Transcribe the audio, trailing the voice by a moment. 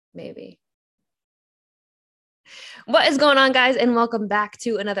maybe. What is going on, guys? And welcome back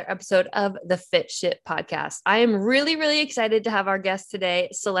to another episode of the Fit Shit podcast. I am really, really excited to have our guest today,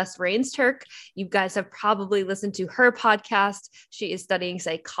 Celeste Rains Turk. You guys have probably listened to her podcast. She is studying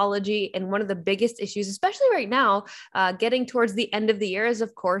psychology. And one of the biggest issues, especially right now, getting towards the end of the year, is,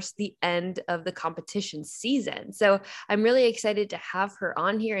 of course, the end of the competition season. So I'm really excited to have her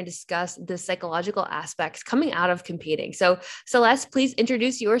on here and discuss the psychological aspects coming out of competing. So, Celeste, please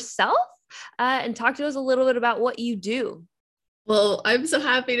introduce yourself. And talk to us a little bit about what you do. Well, I'm so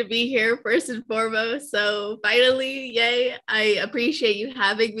happy to be here first and foremost. So finally, yay, I appreciate you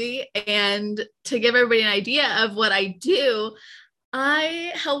having me. And to give everybody an idea of what I do,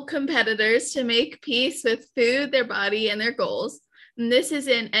 I help competitors to make peace with food, their body, and their goals. And this is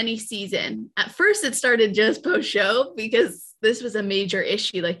in any season. At first, it started just post-show because this was a major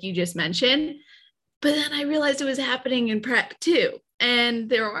issue, like you just mentioned. But then I realized it was happening in prep too. And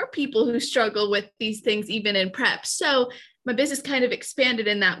there are people who struggle with these things even in prep. So my business kind of expanded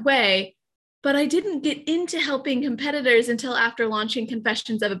in that way. But I didn't get into helping competitors until after launching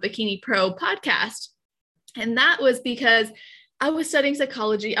Confessions of a Bikini Pro podcast. And that was because I was studying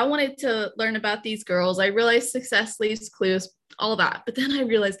psychology. I wanted to learn about these girls. I realized success leaves clues, all that. But then I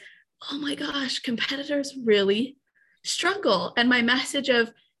realized, oh my gosh, competitors really struggle. And my message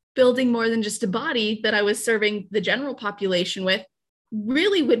of building more than just a body that I was serving the general population with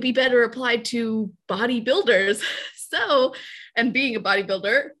really would be better applied to bodybuilders. So, and being a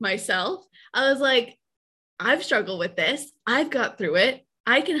bodybuilder myself, I was like, I've struggled with this. I've got through it.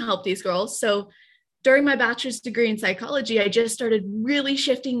 I can help these girls. So during my bachelor's degree in psychology, I just started really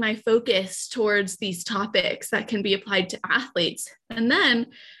shifting my focus towards these topics that can be applied to athletes. And then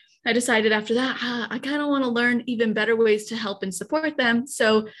I decided after that, I kind of want to learn even better ways to help and support them.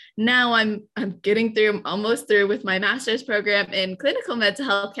 So now I'm getting through, almost through with my master's program in clinical mental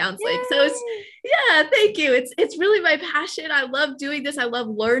health counseling. Yay! So thank you. It's really my passion. I love doing this. I love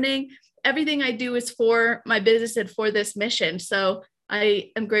learning. Everything I do is for my business and for this mission. So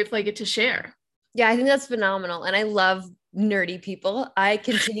I am grateful I get to share. Yeah, I think that's phenomenal. And I love nerdy people. I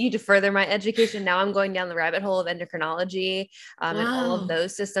continue to further my education. Now I'm going down the rabbit hole of endocrinology and all of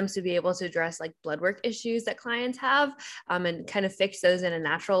those systems to be able to address like blood work issues that clients have and kind of fix those in a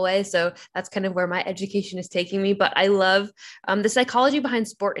natural way. So that's kind of where my education is taking me. But I love the psychology behind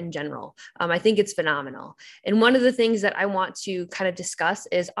sport in general. I think it's phenomenal. And one of the things that I want to kind of discuss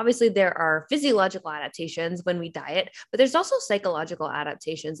is obviously there are physiological adaptations when we diet, but there's also psychological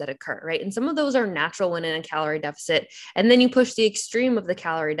adaptations that occur, right? And some of those are natural when in a calorie deficit. And then you push the extreme of the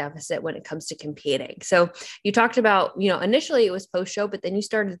calorie deficit when it comes to competing. So you talked about, initially it was post-show, but then you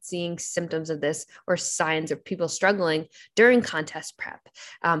started seeing symptoms of this or signs of people struggling during contest prep.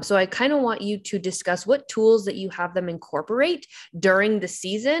 So I kind of want you to discuss what tools that you have them incorporate during the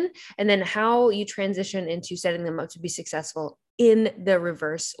season, and then how you transition into setting them up to be successful in the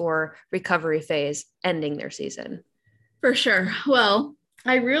reverse or recovery phase, ending their season. For sure. Well,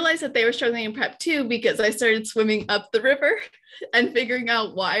 I realized that they were struggling in prep too, because I started swimming up the river and figuring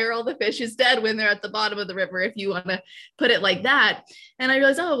out why are all the fishes dead when they're at the bottom of the river, if you want to put it like that. And I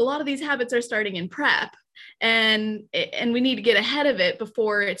realized, a lot of these habits are starting in prep, and we need to get ahead of it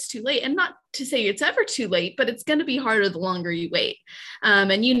before it's too late. And not to say it's ever too late, but it's going to be harder the longer you wait.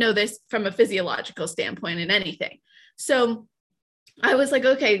 And you know this from a physiological standpoint in anything. So I was like,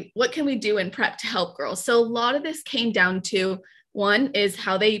 okay, what can we do in prep to help girls? So a lot of this came down to, one is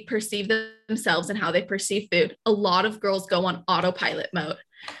how they perceive themselves and how they perceive food. A lot of girls go on autopilot mode.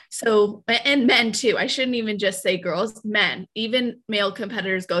 So, and men too. I shouldn't even just say girls, men, even male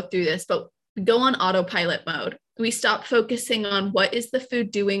competitors go through this, but go on autopilot mode. We stop focusing on what is the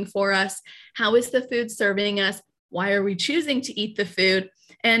food doing for us? How is the food serving us? Why are we choosing to eat the food?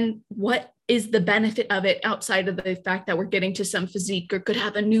 And what is the benefit of it outside of the fact that we're getting to some physique or could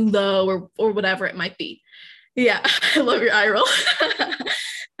have a new low or whatever it might be. Yeah, I love your eye roll.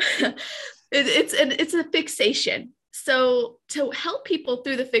 It's a fixation. So to help people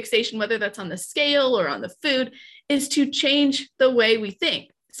through the fixation, whether that's on the scale or on the food, is to change the way we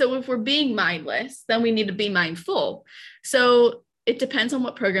think. So if we're being mindless, then we need to be mindful. So it depends on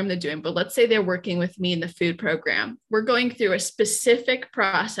what program they're doing, but let's say they're working with me in the food program. We're going through a specific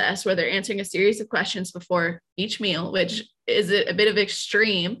process where they're answering a series of questions before each meal, which is a bit of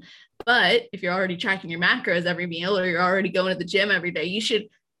extreme. But if you're already tracking your macros every meal, or you're already going to the gym every day, you should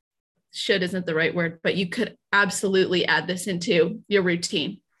isn't the right word, but you could absolutely add this into your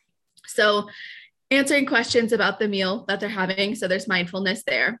routine. So answering questions about the meal that they're having. So there's mindfulness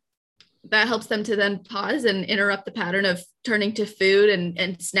there. That helps them to then pause and interrupt the pattern of turning to food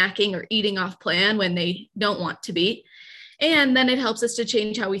and snacking or eating off plan when they don't want to be. And then it helps us to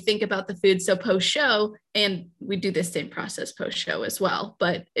change how we think about the food. So post-show, and we do the same process post-show as well,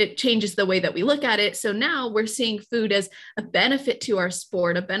 but it changes the way that we look at it. So now we're seeing food as a benefit to our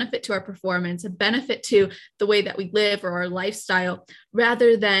sport, a benefit to our performance, a benefit to the way that we live or our lifestyle,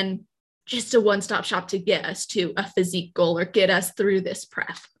 rather than just a one-stop shop to get us to a physique goal or get us through this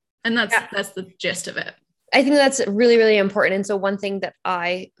prep. And that's the gist of it. I think that's really, really important. And so one thing that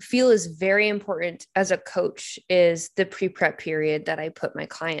I feel is very important as a coach is the pre-prep period that I put my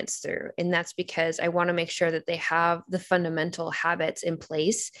clients through. And that's because I want to make sure that they have the fundamental habits in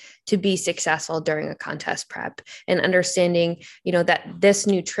place to be successful during a contest prep, and understanding, that this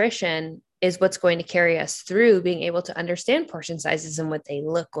nutrition is what's going to carry us through being able to understand portion sizes and what they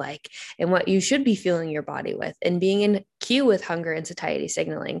look like and what you should be fueling your body with, and being in cue with hunger and satiety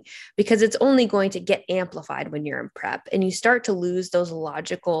signaling, because it's only going to get amplified when you're in prep and you start to lose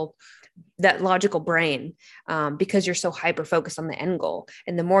that logical brain, because you're so hyper focused on the end goal.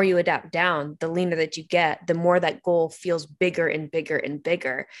 And the more you adapt down, the leaner that you get, the more that goal feels bigger and bigger and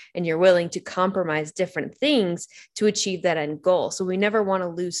bigger. And you're willing to compromise different things to achieve that end goal. So we never want to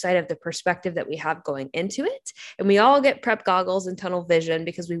lose sight of the perspective that we have going into it. And we all get prep goggles and tunnel vision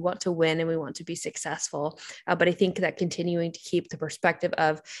because we want to win and we want to be successful. But I think that continuing to keep the perspective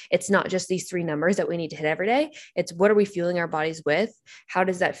of, it's not just these 3 numbers that we need to hit every day. It's what are we fueling our bodies with? How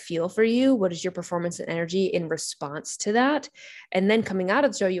does that feel for you? What is your performance and energy in response to that? And then coming out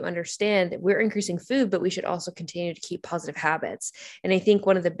of the show, you understand that we're increasing food, but we should also continue to keep positive habits. And I think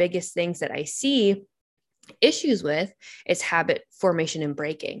one of the biggest things that I see issues with is habit formation and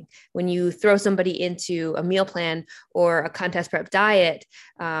breaking. When you throw somebody into a meal plan or a contest prep diet,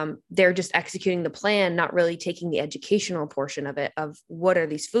 they're just executing the plan, not really taking the educational portion of it, of what are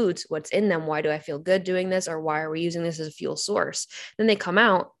these foods, what's in them, why do I feel good doing this, or why are we using this as a fuel source? Then they come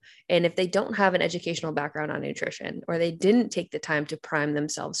out, and if they don't have an educational background on nutrition, or they didn't take the time to prime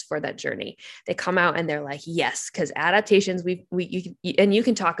themselves for that journey, they come out and they're like, yes, because adaptations, you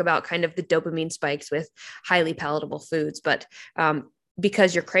can talk about kind of the dopamine spikes with highly palatable foods, but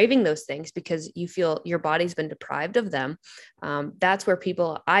because you're craving those things, because you feel your body's been deprived of them, that's where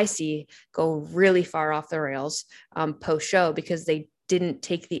people I see go really far off the rails post-show, because they didn't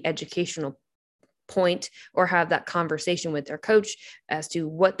take the educational point or have that conversation with their coach as to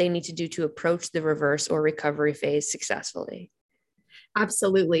what they need to do to approach the reverse or recovery phase successfully.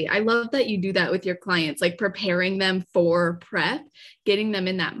 Absolutely. I love that you do that with your clients, like preparing them for prep, getting them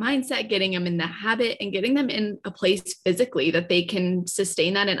in that mindset, getting them in the habit, and getting them in a place physically that they can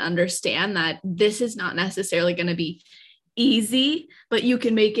sustain that and understand that this is not necessarily going to be easy, but you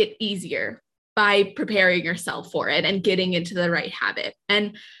can make it easier by preparing yourself for it and getting into the right habit.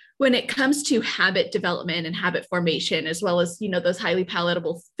 And when it comes to habit development and habit formation, as well as, those highly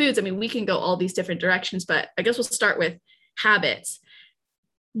palatable foods, I mean, we can go all these different directions, but I guess we'll start with habits.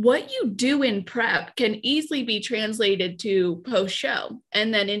 What you do in prep can easily be translated to post-show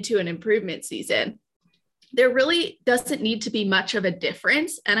and then into an improvement season. There really doesn't need to be much of a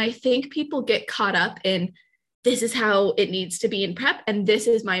difference. And I think people get caught up in, this is how it needs to be in prep, and this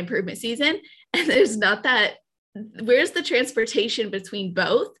is my improvement season. And there's not that, where's the transportation between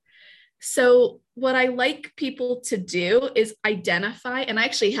both? So what I like people to do is identify, and I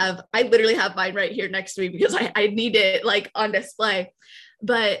literally have mine right here next to me because I need it like on display.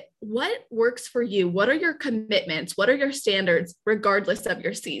 But what works for you? What are your commitments? What are your standards, regardless of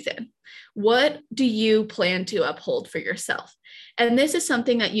your season? What do you plan to uphold for yourself? And this is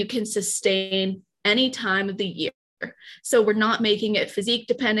something that you can sustain any time of the year. So we're not making it physique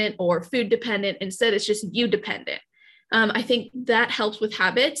dependent or food dependent. Instead, it's just you dependent. I think that helps with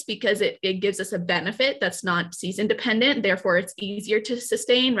habits because it gives us a benefit that's not season dependent. Therefore, it's easier to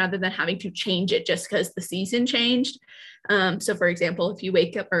sustain rather than having to change it just because the season changed. So for example, if you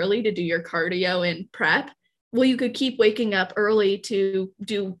wake up early to do your cardio and prep, well, you could keep waking up early to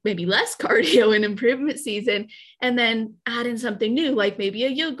do maybe less cardio in improvement season, and then add in something new, like maybe a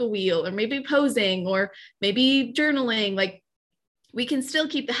yoga wheel or maybe posing or maybe journaling. Like, we can still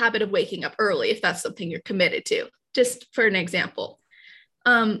keep the habit of waking up early if that's something you're committed to. Just for an example.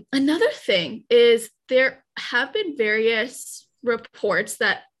 Another thing is there have been various reports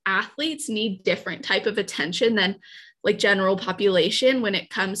that athletes need different type of attention than like general population when it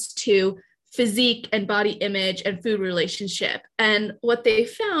comes to physique and body image and food relationship. And what they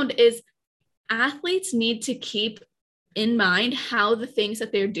found is athletes need to keep in mind how the things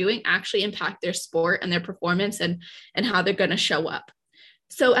that they're doing actually impact their sport and their performance and how they're going to show up.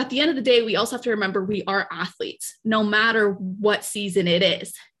 So at the end of the day, we also have to remember we are athletes, no matter what season it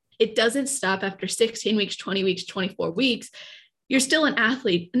is. It doesn't stop after 16 weeks, 20 weeks, 24 weeks. You're still an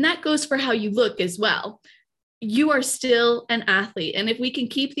athlete. And that goes for how you look as well. you are still an athlete. And if we can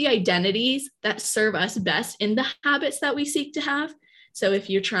keep the identities that serve us best in the habits that we seek to have. So if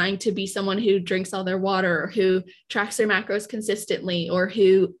you're trying to be someone who drinks all their water, or who tracks their macros consistently, or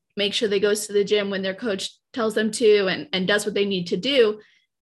who makes sure they goes to the gym when their coach tells them to, and does what they need to do,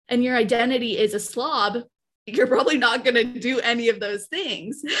 and your identity is a slob, you're probably not going to do any of those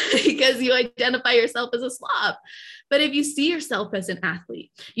things because you identify yourself as a slob. But if you see yourself as an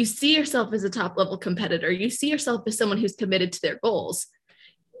athlete, you see yourself as a top level competitor, you see yourself as someone who's committed to their goals,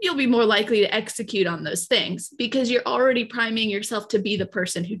 you'll be more likely to execute on those things because you're already priming yourself to be the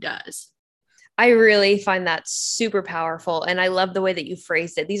person who does. I really find that super powerful. And I love the way that you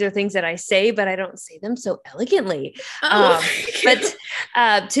phrased it. These are things that I say, but I don't say them so elegantly. But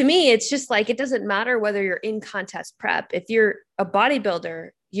to me, it's just like, it doesn't matter whether you're in contest prep. If you're a bodybuilder,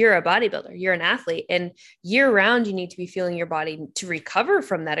 you're a bodybuilder, you're an athlete, and year round, you need to be feeling your body to recover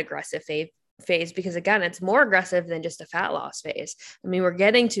from that aggressive phase, because again, it's more aggressive than just a fat loss phase. I mean, we're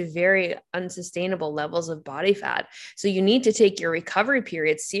getting to very unsustainable levels of body fat. So you need to take your recovery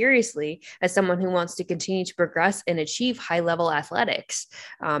period seriously as someone who wants to continue to progress and achieve high level athletics,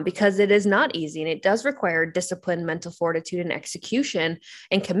 because it is not easy, and it does require discipline, mental fortitude, and execution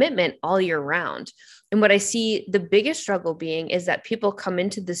and commitment all year round. And what I see the biggest struggle being is that people come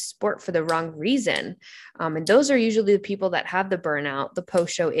into this sport for the wrong reason. And those are usually the people that have the burnout, the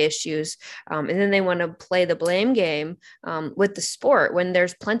post-show issues. And then they want to play the blame game with the sport when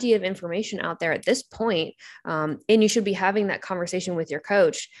there's plenty of information out there at this point. And you should be having that conversation with your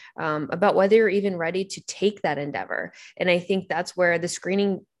coach about whether you're even ready to take that endeavor. And I think that's where the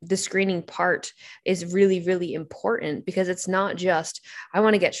screening part is really, really important, because it's not just, I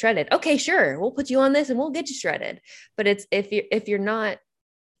want to get shredded. Okay, sure. We'll put you on this and we'll get you shredded. But it's, if you're not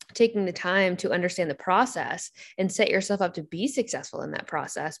taking the time to understand the process and set yourself up to be successful in that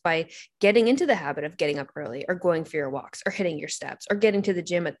process by getting into the habit of getting up early, or going for your walks, or hitting your steps, or getting to the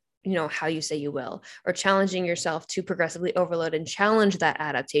gym at how you say you will, or challenging yourself to progressively overload and challenge that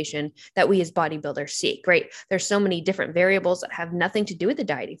adaptation that we as bodybuilders seek, right? There's so many different variables that have nothing to do with the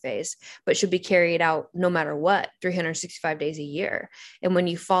dieting phase, but should be carried out no matter what, 365 days a year. And when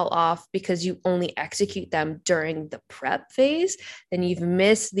you fall off because you only execute them during the prep phase, then you've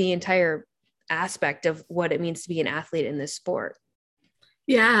missed the entire aspect of what it means to be an athlete in this sport.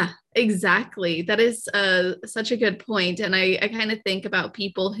 Yeah, exactly. That is such a good point. And I kind of think about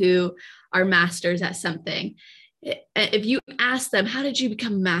people who are masters at something. If you ask them, how did you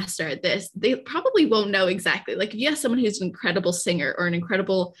become master at this? They probably won't know exactly. Like if you ask someone who's an incredible singer, or an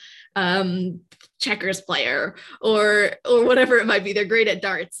incredible checkers player, or whatever it might be, they're great at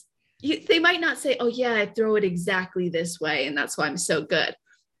darts. They might not say, oh yeah, I throw it exactly this way, and that's why I'm so good.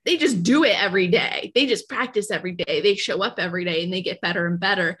 They just do it every day. They just practice every day. They show up every day and they get better and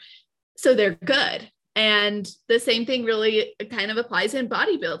better. So they're good. And the same thing really kind of applies in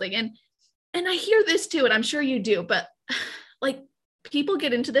bodybuilding. And I hear this too, and I'm sure you do, but like people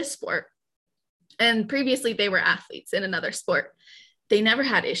get into this sport, and previously they were athletes in another sport. They never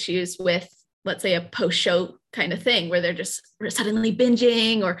had issues with, let's say, a post-show kind of thing where they're just suddenly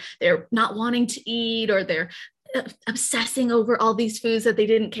binging, or they're not wanting to eat, or they're obsessing over all these foods that they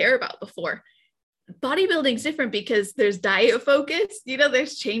didn't care about before. Bodybuilding is different because there's diet focus.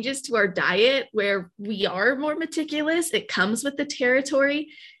 There's changes to our diet where we are more meticulous. It comes with the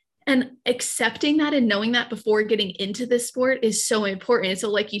territory, and accepting that and knowing that before getting into this sport is so important. So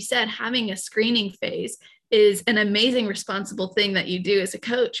like you said, having a screening phase is an amazing, responsible thing that you do as a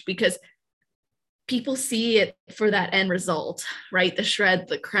coach, because people see it for that end result, right? The shred,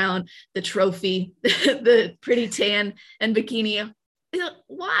 the crown, the trophy, the pretty tan and bikini.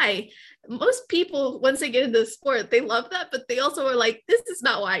 Why? Most people, once they get into the sport, they love that, but they also are like, this is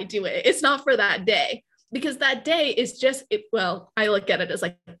not why I do it. It's not for that day, because that day is just, I look at it as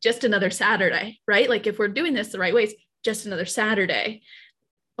like just another Saturday, right? Like if we're doing this the right way, it's just another Saturday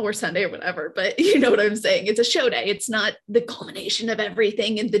or Sunday or whatever, but you know what I'm saying? It's a show day. It's not the culmination of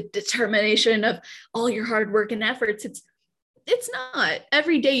everything and the determination of all your hard work and efforts. It's not.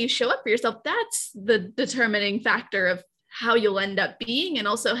 Every day you show up for yourself, that's the determining factor of how you'll end up being, and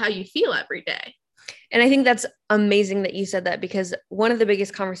also how you feel every day. And I think that's amazing that you said that, because one of the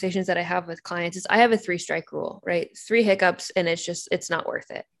biggest conversations that I have with clients is I have a 3-strike rule, right? 3 hiccups and it's not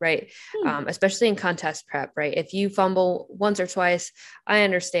worth it, right? Especially in contest prep, right? If you fumble once or twice, I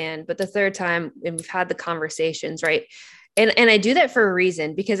understand, but the third time, and we've had the conversations, right? And I do that for a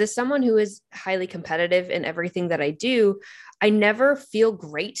reason, because as someone who is highly competitive in everything that I do, I never feel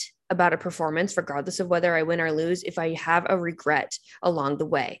great about a performance, regardless of whether I win or lose, if I have a regret along the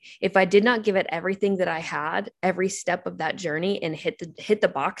way. If I did not give it everything that I had every step of that journey and hit the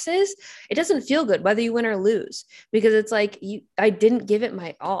boxes, it doesn't feel good whether you win or lose, because it's like I didn't give it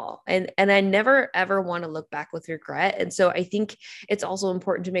my all. And I never ever want to look back with regret. And so I think it's also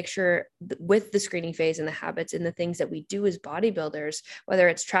important to make sure with the screening phase and the habits and the things that we do as bodybuilders, whether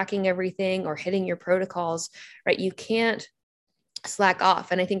it's tracking everything or hitting your protocols, right? You can't slack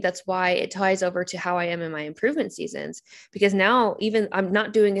off. And I think that's why it ties over to how I am in my improvement seasons, because now even I'm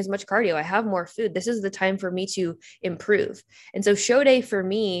not doing as much cardio. I have more food. This is the time for me to improve. And so show day for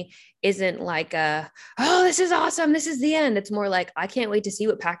me isn't like oh, this is awesome, this is the end. It's more like, I can't wait to see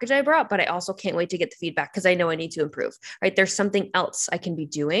what package I brought, but I also can't wait to get the feedback because I know I need to improve, right? There's something else I can be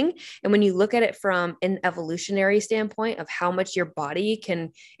doing. And when you look at it from an evolutionary standpoint of how much your body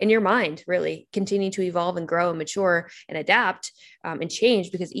can, in your mind, really continue to evolve and grow and mature and adapt and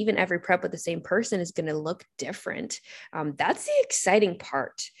change, because even every prep with the same person is going to look different. That's the exciting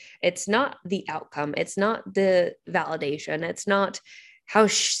part. It's not the outcome. It's not the validation. It's not how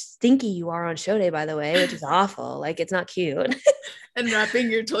stinky you are on show day, by the way, which is awful. Like, it's not cute. And wrapping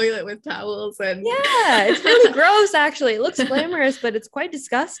your toilet with towels. And yeah, it's really gross. Actually, it looks glamorous, but it's quite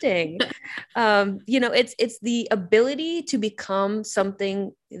disgusting. It's the ability to become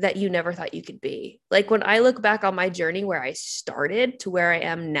something that you never thought you could be. Like, when I look back on my journey, where I started to where I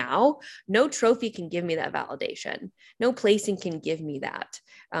am now, no trophy can give me that validation. No placing can give me that.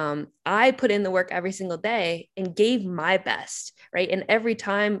 I put in the work every single day and gave my best, right? And every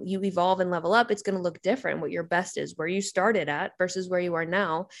time you evolve and level up, it's going to look different. What your best is, where you started at versus where you are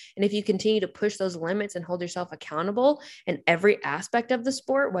now. And if you continue to push those limits and hold yourself accountable in every aspect of the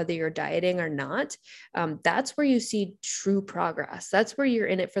sport, whether you're dieting or not, that's where you see true progress. That's where you're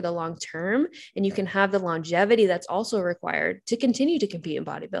in it for the long term, and you can have the longevity that's also required to continue to compete in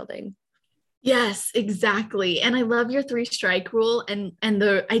bodybuilding. Yes, exactly. And I love your 3-strike rule and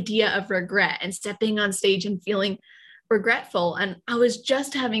the idea of regret and stepping on stage and feeling regretful. And I was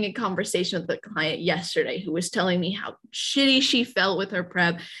just having a conversation with a client yesterday who was telling me how shitty she felt with her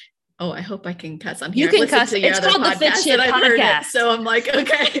prep. Oh, I hope I can cuss on here. You can cuss. It's called the Fit Shit Podcast. So I'm like,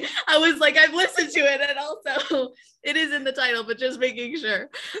 okay. I was like, I've listened to it, and also it is in the title, but just making sure.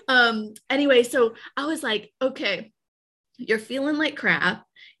 Anyway, so I was like, okay, you're feeling like crap.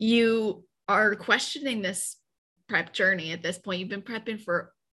 You are questioning this prep journey at this point. You've been prepping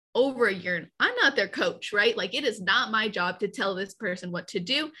for over a year. I'm not their coach, right? Like, it is not my job to tell this person what to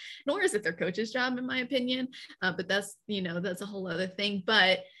do, nor is it their coach's job, in my opinion. But that's a whole other thing.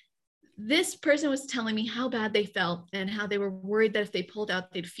 But this person was telling me how bad they felt and how they were worried that if they pulled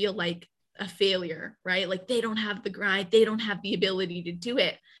out, they'd feel like a failure, right? Like, they don't have the grind, they don't have the ability to do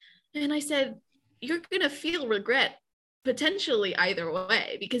it. And I said, you're going to feel regret potentially either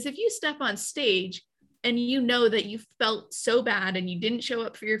way, because if you step on stage and you know that you felt so bad and you didn't show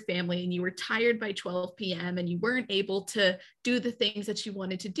up for your family and you were tired by 12 p.m. and you weren't able to do the things that you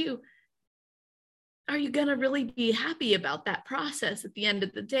wanted to do, are you going to really be happy about that process at the end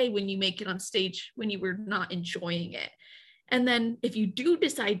of the day when you make it on stage, when you were not enjoying it? And then if you do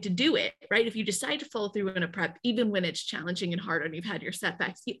decide to do it, right, if you decide to follow through in a prep, even when it's challenging and hard and you've had your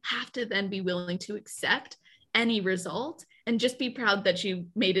setbacks, you have to then be willing to accept any result and just be proud that you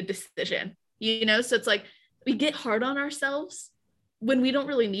made a decision, So it's like, we get hard on ourselves when we don't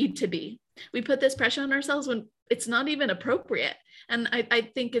really need to be. We put this pressure on ourselves when it's not even appropriate. And I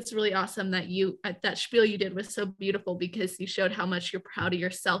think it's really awesome that that spiel you did was so beautiful, because you showed how much you're proud of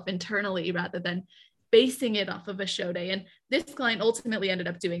yourself internally rather than basing it off of a show day. And this client ultimately ended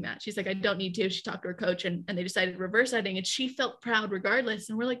up doing that. She's like, I don't need to. She talked to her coach and they decided reverse editing, and she felt proud regardless.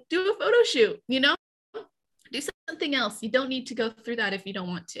 And we're like, do a photo shoot, do something else. You don't need to go through that if you don't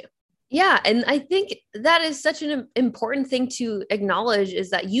want to. Yeah. And I think that is such an important thing to acknowledge,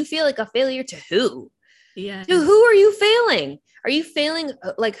 is that you feel like a failure to who? Yeah. To who are you failing? Are you failing?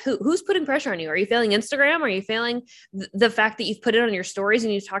 Like, who's putting pressure on you? Are you failing Instagram? Are you failing the fact that you've put it on your stories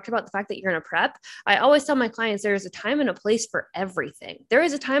and you talked about the fact that you're in a prep? I always tell my clients, there is a time and a place for everything. There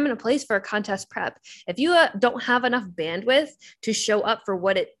is a time and a place for a contest prep. If you don't have enough bandwidth to show up for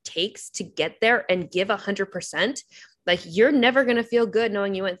what it takes to get there and give 100%, like, you're never going to feel good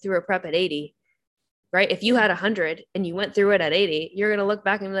knowing you went through a prep at 80. Right? If you had 100 and you went through it at 80, you're going to look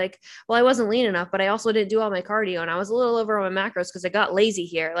back and be like, well, I wasn't lean enough, but I also didn't do all my cardio and I was a little over on my macros because I got lazy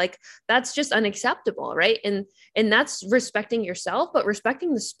here. Like, that's just unacceptable. Right. And that's respecting yourself, but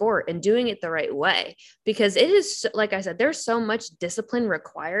respecting the sport and doing it the right way, because it is, like I said, there's so much discipline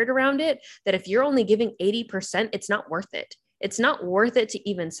required around it that if you're only giving 80%, it's not worth it. it's not worth it to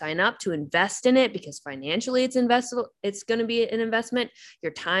even sign up to invest in it, because financially it's investable. It's going to be an investment.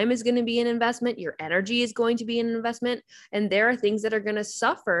 Your time is going to be an investment. Your energy is going to be an investment. And there are things that are going to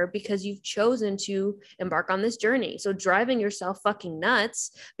suffer because you've chosen to embark on this journey. So driving yourself fucking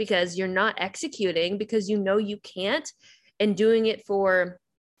nuts because you're not executing, because you know you can't, and doing it for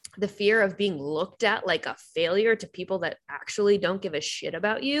the fear of being looked at like a failure to people that actually don't give a shit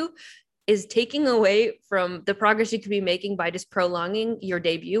about you, is taking away from the progress you could be making by just prolonging your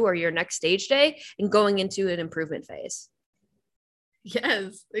debut or your next stage day and going into an improvement phase.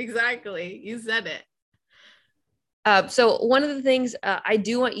 Yes, exactly. You said it. So one of the things I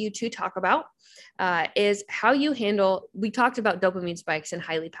do want you to talk about is how you handle, we talked about dopamine spikes in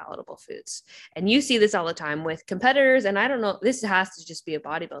highly palatable foods. And you see this all the time with competitors. And I don't know, this has to just be a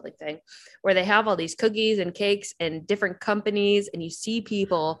bodybuilding thing where they have all these cookies and cakes and different companies, and you see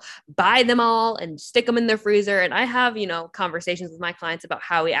people buy them all and stick them in their freezer. And I have, conversations with my clients about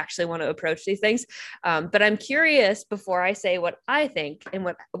how we actually want to approach these things. But I'm curious, before I say what I think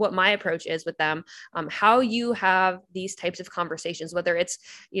and what my approach is with them, how you have these types of conversations, whether it's,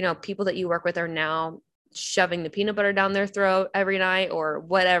 people that you work with are now shoving the peanut butter down their throat every night or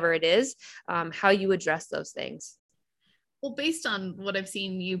whatever it is, how you address those things. Well, based on what I've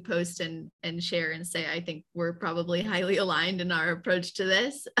seen you post and share and say, I think we're probably highly aligned in our approach to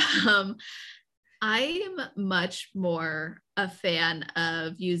this. I am much more a fan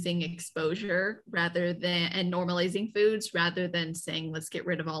of using exposure and normalizing foods rather than saying, let's get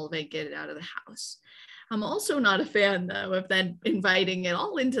rid of all of it, get it out of the house. I'm also not a fan, though, of then inviting it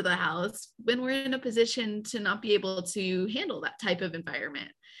all into the house when we're in a position to not be able to handle that type of environment.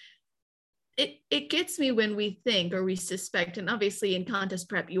 It gets me when we think or we suspect, and obviously in contest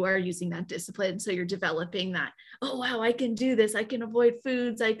prep, you are using that discipline. So you're developing that, oh, wow, I can do this. I can avoid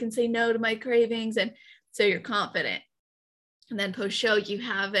foods. I can say no to my cravings. And so you're confident. And then post show, you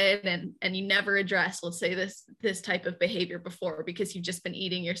have it and you never address, let's say this type of behavior before, because you've just been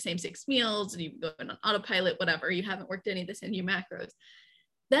eating your same 6 meals and you've been on autopilot, whatever. You haven't worked any of this into your macros.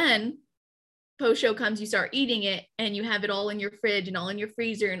 Then post show comes, you start eating it and you have it all in your fridge and all in your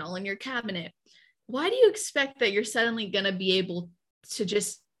freezer and all in your cabinet. Why do you expect that you're suddenly going to be able to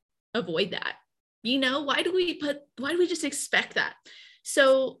just avoid that? Why do we just expect that?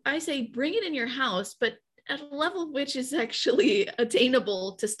 So I say, bring it in your house, but at a level which is actually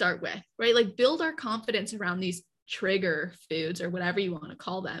attainable to start with, right? Like build our confidence around these trigger foods or whatever you want to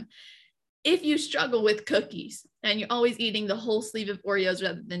call them. If you struggle with cookies and you're always eating the whole sleeve of Oreos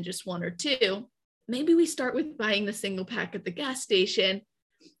rather than just one or two, maybe we start with buying the single pack at the gas station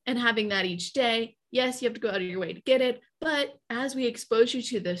and having that each day. Yes, you have to go out of your way to get it, but as we expose you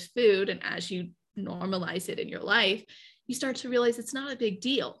to this food and as you normalize it in your life, you start to realize it's not a big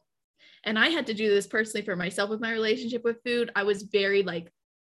deal. And I had to do this personally for myself with my relationship with food. I was very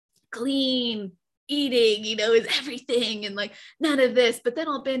clean eating, is everything and none of this, but then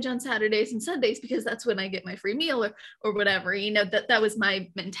I'll binge on Saturdays and Sundays because that's when I get my free meal or whatever, that was my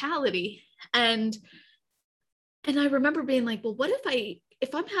mentality. And I remember being like, well, what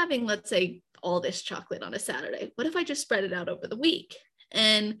if I'm having, let's say, all this chocolate on a Saturday, what if I just spread it out over the week?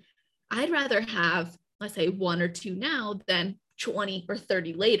 And I'd rather have, let's say, 1 or 2 now than 20 or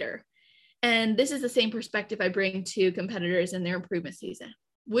 30 later. And this is the same perspective I bring to competitors in their improvement season.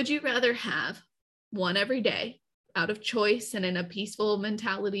 Would you rather have 1 every day out of choice and in a peaceful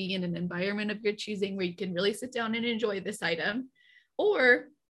mentality in an environment of your choosing where you can really sit down and enjoy this item, or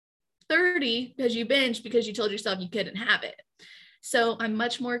 30 because you binged because you told yourself you couldn't have it? So I'm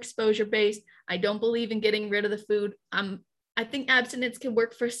much more exposure based. I don't believe in getting rid of the food. I think abstinence can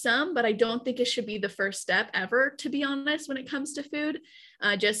work for some, but I don't think it should be the first step ever, to be honest, when it comes to food.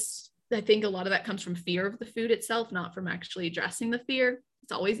 I think a lot of that comes from fear of the food itself, not from actually addressing the fear.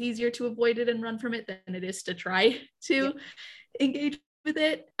 It's always easier to avoid it and run from it than it is to try to engage with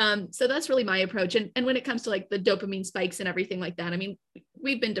it. So that's really my approach. And when it comes to the dopamine spikes and everything like that, I mean,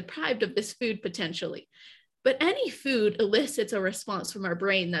 we've been deprived of this food potentially, but any food elicits a response from our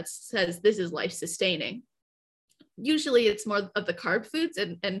brain that says this is life sustaining. Usually it's more of the carb foods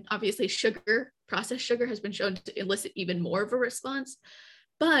and obviously sugar, processed sugar has been shown to elicit even more of a response.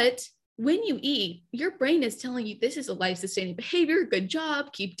 But when you eat, your brain is telling you this is a life-sustaining behavior, good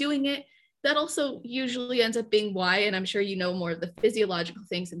job, keep doing it. That also usually ends up being why, and I'm sure you know more of the physiological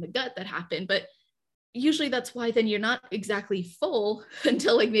things in the gut that happen, but usually that's why then you're not exactly full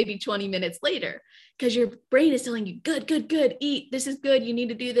until maybe 20 minutes later, because your brain is telling you, good, eat, this is good, you need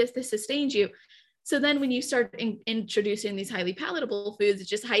to do this sustains you. So then when you start introducing these highly palatable foods, it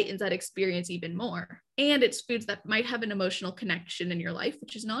just heightens that experience even more. And it's foods that might have an emotional connection in your life,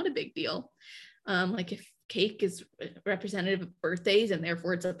 which is not a big deal. If cake is representative of birthdays and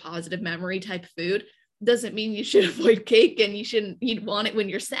therefore it's a positive memory type food, doesn't mean you should avoid cake and you'd want it when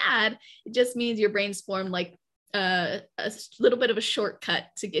you're sad. It just means your brain's formed like a little bit of a shortcut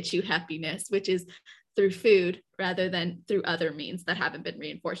to get you happiness, which is through food rather than through other means that haven't been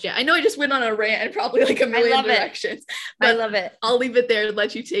reinforced yet. I know I just went on a rant and probably like a million directions, but I love it. I'll leave it there and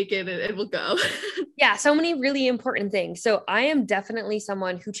let you take it and we'll go. Yeah, so many really important things. So I am definitely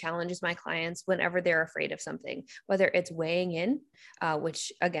someone who challenges my clients whenever they're afraid of something, whether it's weighing in,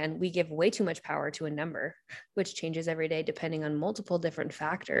 which again, we give way too much power to a number, which changes every day depending on multiple different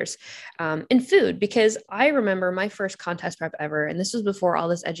factors, in food, because I remember my first contest prep ever, and this was before all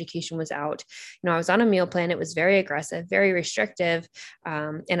this education was out. I was on a meal plan. It was very aggressive, very restrictive.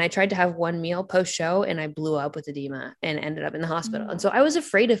 And I tried to have one meal post show and I blew up with edema and ended up in the hospital. And so I was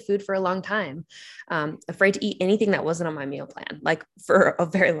afraid of food for a long time. Afraid to eat anything that wasn't on my meal plan, like for a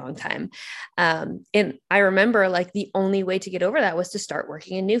very long time. And I remember like the only way to get over that was to start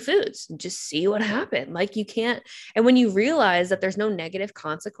working in new foods and just see what happened. Like you can't, and when you realize that there's no negative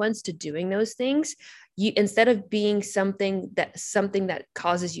consequence to doing those things, you, instead of being something that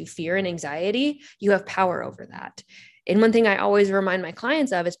causes you fear and anxiety, you have power over that. And one thing I always remind my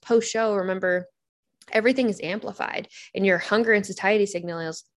clients of is post show, remember, everything is amplified and your hunger and satiety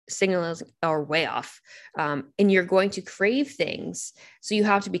signals are way off. And you're going to crave things. So you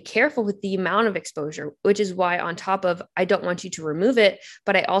have to be careful with the amount of exposure, which is why on top of, I don't want you to remove it,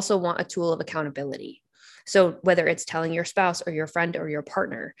 but I also want a tool of accountability. So whether it's telling your spouse or your friend or your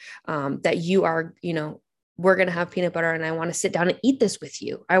partner, that you are, we're going to have peanut butter and I want to sit down and eat this with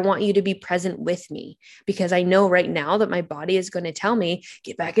you. I want you to be present with me because I know right now that my body is going to tell me,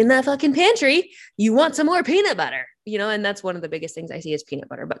 get back in that fucking pantry. You want some more peanut butter, and that's one of the biggest things I see is peanut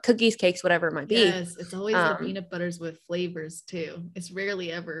butter, but cookies, cakes, whatever it might be. Yes. It's always the peanut butters with flavors too. It's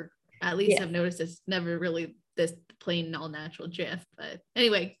rarely ever, at least I've noticed it's never really this plain all natural Jif. But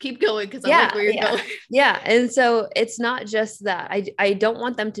anyway, keep going because I like where you're going. Yeah. And so it's not just that I don't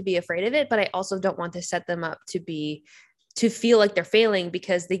want them to be afraid of it, but I also don't want to set them up to feel like they're failing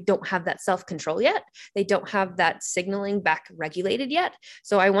because they don't have that self-control yet. They don't have that signaling back regulated yet.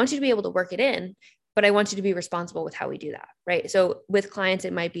 So I want you to be able to work it in, but I want you to be responsible with how we do that. Right. So with clients,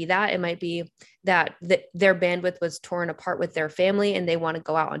 it might be that their bandwidth was torn apart with their family and they want to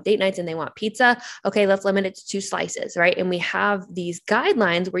go out on date nights and they want pizza. Okay, let's limit it to 2 slices. Right. And we have these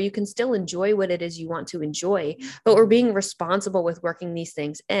guidelines where you can still enjoy what it is you want to enjoy, but we're being responsible with working these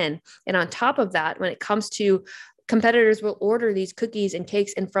things in. And on top of that, when it comes to competitors will order these cookies and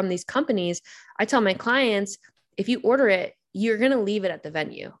cakes and from these companies, I tell my clients, if you order it, you're going to leave it at the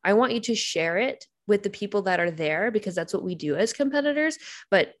venue. I want you to share it with the people that are there because that's what we do as competitors.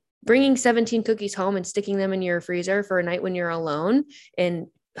 But bringing 17 cookies home and sticking them in your freezer for a night when you're alone and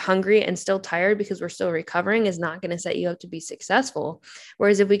hungry and still tired because we're still recovering is not going to set you up to be successful.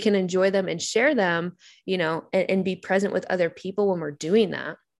 Whereas if we can enjoy them and share them, and be present with other people when we're doing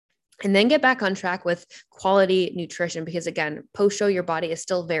that, and then get back on track with quality nutrition, because again, post-show, your body is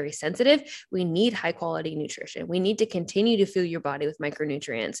still very sensitive. We need high quality nutrition. We need to continue to fuel your body with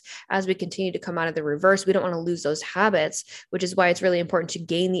micronutrients. As we continue to come out of the reverse, we don't want to lose those habits, which is why it's really important to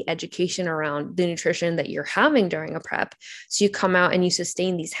gain the education around the nutrition that you're having during a prep. So you come out and you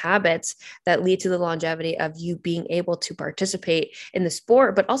sustain these habits that lead to the longevity of you being able to participate in the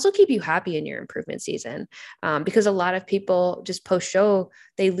sport, but also keep you happy in your improvement season. Because a lot of people just post-show,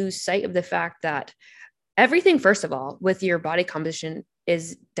 they lose sight of the fact that everything, first of all, with your body composition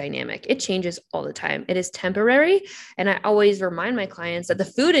is dynamic. It changes all the time. It is temporary. And I always remind my clients that the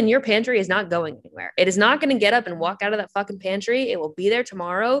food in your pantry is not going anywhere. It is not going to get up and walk out of that fucking pantry. It will be there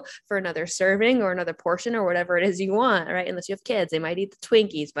tomorrow for another serving or another portion or whatever it is you want, right? Unless you have kids, they might eat the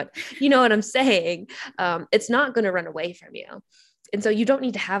Twinkies, but you know what I'm saying? It's not going to run away from you. And so you don't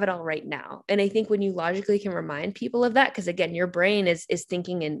need to have it all right now. And I think when you logically can remind people of that, because again, your brain is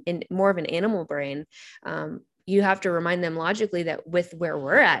thinking in more of an animal brain, you have to remind them logically that with where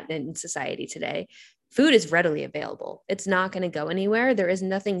we're at in society today, food is readily available. It's not going to go anywhere. There is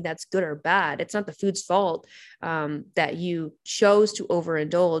nothing that's good or bad. It's not the food's fault that you chose to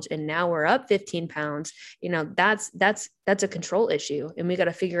overindulge. And now we're up 15 pounds. That's a control issue. And we got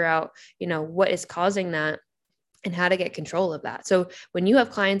to figure out, what is causing that and how to get control of that. So when you have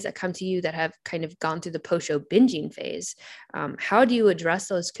clients that come to you that have kind of gone through the post-show binging phase, how do you address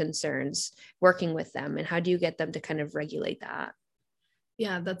those concerns working with them? And how do you get them to kind of regulate that?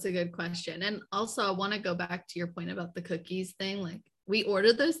 Yeah, that's a good question. And also I want to go back to your point about the cookies thing. Like we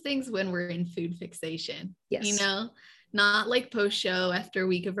order those things when we're in food fixation, yes. Not like post-show after a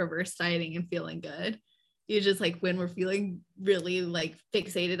week of reverse dieting and feeling good. It's just like when we're feeling really like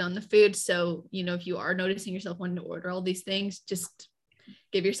fixated on the food. So, you know, if you are noticing yourself wanting to order all these things, just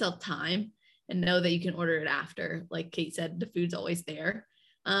give yourself time and know that you can order it after. Like Kate said, the food's always there.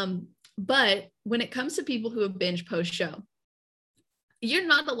 But when it comes to people who have binge post show, you're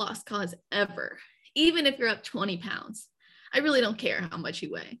not a lost cause ever, even if you're up 20 pounds. I really don't care how much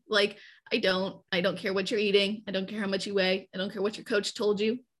you weigh. Like, I don't care what you're eating. I don't care how much you weigh. I don't care what your coach told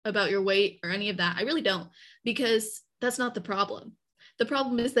you about your weight or any of that. I really don't, because that's not the problem. The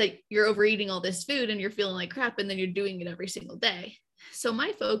problem is that you're overeating all this food and you're feeling like crap, and then you're doing it every single day. So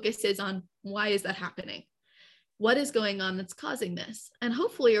my focus is on, why is that happening? What is going on that's causing this? And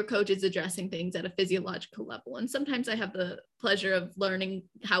hopefully your coach is addressing things at a physiological level. And sometimes I have the pleasure of learning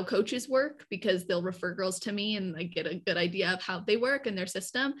how coaches work, because they'll refer girls to me and I get a good idea of how they work and their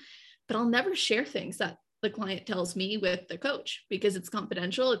system. But I'll never share things that the client tells me with the coach, because it's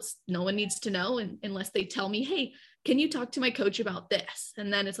confidential. No one needs to know unless they tell me, hey, can you talk to my coach about this?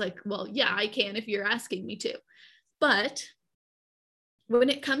 And then it's like, well, yeah, I can if you're asking me to. But when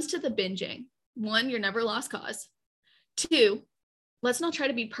it comes to the binging, 1, you're never lost cause. 2, let's not try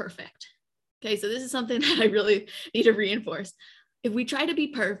to be perfect. Okay, so this is something that I really need to reinforce. If we try to be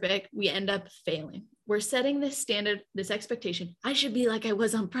perfect, we end up failing. We're setting this standard, this expectation. I should be like I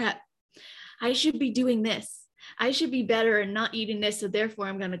was on prep. I should be doing this. I should be better and not eating this. So therefore,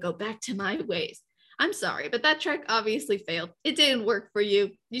 I'm going to go back to my ways. I'm sorry, but that track obviously failed. It didn't work for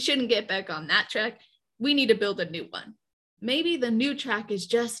you. You shouldn't get back on that track. We need to build a new one. Maybe the new track is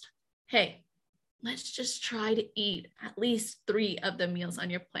just, hey, let's just try to eat at least 3 of the meals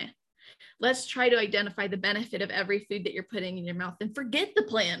on your plan. Let's try to identify the benefit of every food that you're putting in your mouth and forget the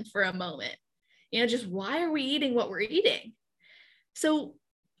plan for a moment. You know, just why are we eating what we're eating? So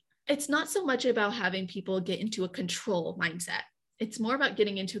it's not so much about having people get into a control mindset. It's more about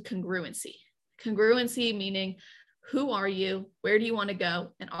getting into congruency. Congruency meaning, who are you? Where do you want to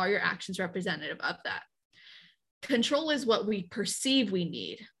go? And are your actions representative of that? Control is what we perceive we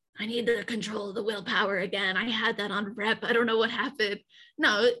need. I need to control the willpower again. I had that on prep. I don't know what happened.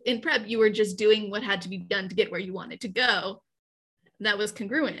 No, in prep, you were just doing what had to be done to get where you wanted to go. That was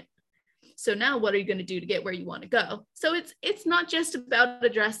congruent. So now what are you going to do to get where you want to go? So it's not just about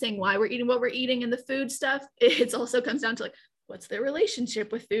addressing why we're eating what we're eating and the food stuff. It also comes down to like, what's their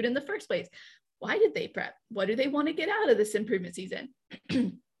relationship with food in the first place? Why did they prep? What do they want to get out of this improvement season?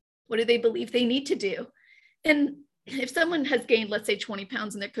 What do they believe they need to do? And if someone has gained, let's say 20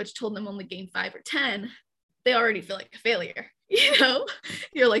 pounds and their coach told them only gain 5 or 10, they already feel like a failure. You know,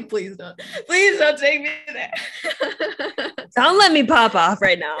 you're like, please don't take me there. Don't let me pop off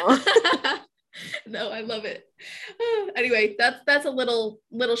right now. No, I love it. Anyway, that's a little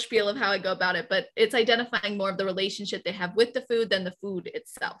spiel of how I go about it, but it's identifying more of the relationship they have with the food than the food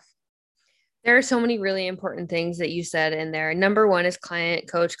itself. There are so many really important things that you said in there. Number 1 is client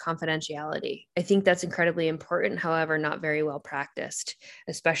coach confidentiality. I think that's incredibly important, however, not very well practiced,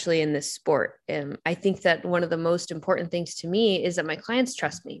 especially in this sport. And I think that one of the most important things to me is that my clients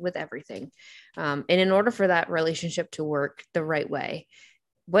trust me with everything. And in order for that relationship to work the right way,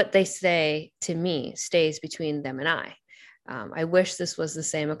 what they say to me stays between them and I. I wish this was the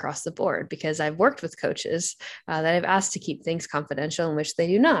same across the board, because I've worked with coaches that I've asked to keep things confidential, in which they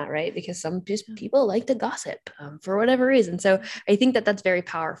do not, right? Because some people like to gossip for whatever reason. So I think that that's very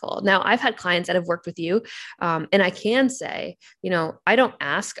powerful. Now, I've had clients that have worked with you, and I can say, you know, I don't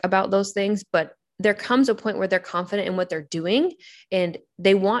ask about those things, but there comes a point where they're confident in what they're doing and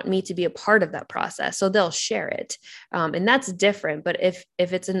they want me to be a part of that process. So they'll share it. And that's different. But if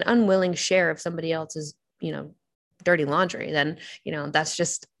it's an unwilling share of somebody else's, you know, dirty laundry, then, you know, that's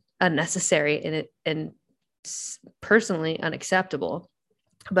just unnecessary and personally unacceptable.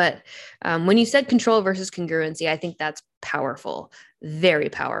 But when you said control versus congruency, I think that's powerful, very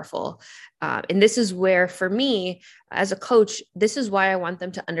powerful. And this is where, for me as a coach, this is why I want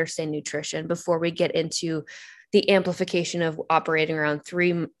them to understand nutrition before we get into the amplification of operating around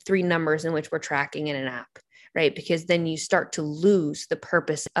three numbers in which we're tracking in an app. Right? Because then you start to lose the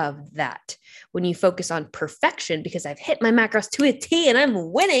purpose of that. When you focus on perfection, because I've hit my macros to a T and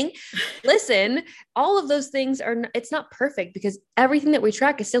I'm winning. Listen, all of those things it's not perfect, because everything that we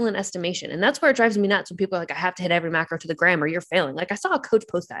track is still an estimation. And that's where it drives me nuts when people are like, I have to hit every macro to the gram or you're failing. Like, I saw a coach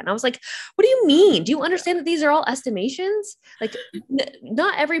post that and I was like, what do you mean? Do you understand that these are all estimations? Like,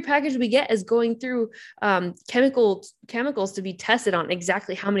 not every package we get is going through chemicals to be tested on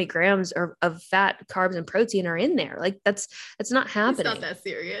exactly how many grams of fat, carbs, and protein are in there. Like, that's not happening. It's not that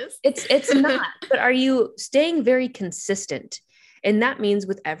serious. It's not. But are you staying very consistent And that means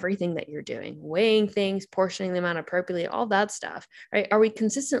with everything that you're doing, weighing things, portioning them out appropriately, all that stuff, right? Are we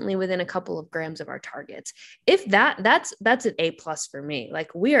consistently within a couple of grams of our targets? If that's an A+ for me.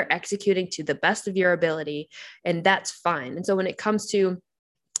 Like, we are executing to the best of your ability, and that's fine. And so when it comes to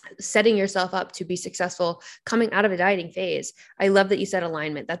setting yourself up to be successful coming out of a dieting phase, I love that you said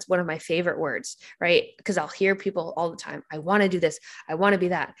alignment. That's one of my favorite words, right? Because I'll hear people all the time, I want to do this, I want to be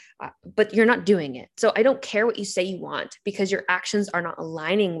that, but you're not doing it. So I don't care what you say you want, because your actions are not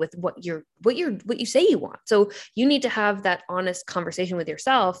aligning with what you say you want. So you need to have that honest conversation with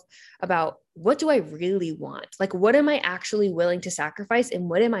yourself about, what do I really want? Like, what am I actually willing to sacrifice, and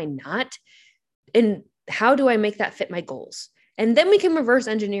what am I not? And how do I make that fit my goals? And then we can reverse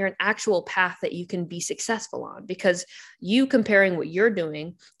engineer an actual path that you can be successful on, because you comparing what you're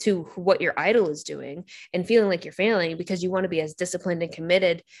doing to what your idol is doing and feeling like you're failing because you want to be as disciplined and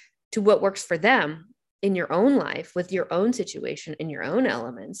committed to what works for them in your own life, with your own situation, in your own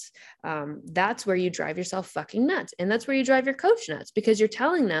elements. That's where you drive yourself fucking nuts. And that's where you drive your coach nuts, because you're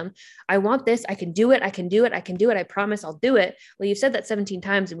telling them, I want this, I can do it, I can do it, I can do it, I promise I'll do it. Well, you've said that 17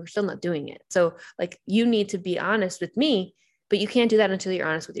 times and we're still not doing it. So like, you need to be honest with me, but you can't do that until you're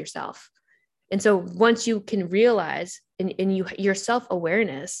honest with yourself. And so once you can realize your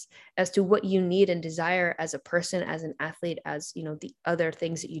self-awareness as to what you need and desire as a person, as an athlete, as, the other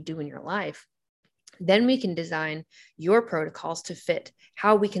things that you do in your life, then we can design your protocols to fit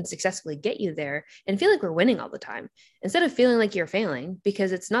how we can successfully get you there and feel like we're winning all the time, instead of feeling like you're failing,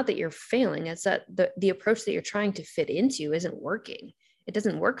 because it's not that you're failing. It's that the approach that you're trying to fit into isn't working. It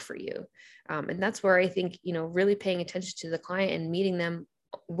doesn't work for you. And that's where I think, really paying attention to the client and meeting them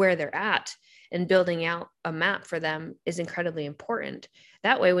where they're at and building out a map for them is incredibly important.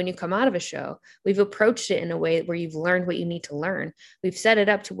 That way, when you come out of a show, we've approached it in a way where you've learned what you need to learn. We've set it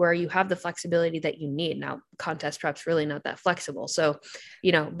up to where you have the flexibility that you need. Now, contest prep's really not that flexible. So,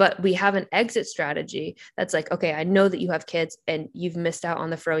 but we have an exit strategy that's like, okay, I know that you have kids and you've missed out on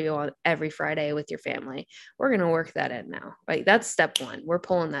the froyo on every Friday with your family. We're going to work that in now, right? That's step one. We're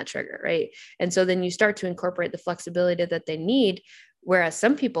pulling that trigger, right? And so then you start to incorporate the flexibility that they need. Whereas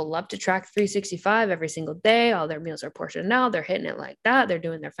some people love to track 365 every single day. All their meals are portioned out. They're hitting it like that. They're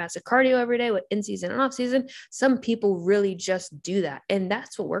doing their fasted cardio every day with in season and off season. Some people really just do that. And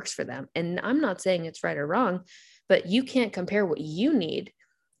that's what works for them. And I'm not saying it's right or wrong, but you can't compare what you need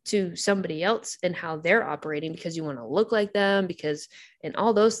to somebody else and how they're operating because you want to look like them, and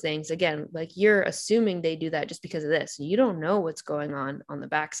all those things. Again, like, you're assuming they do that just because of this. You don't know what's going on the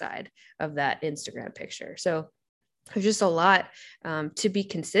backside of that Instagram picture. So there's just a lot to be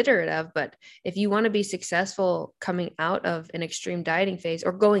considerate of. But if you want to be successful coming out of an extreme dieting phase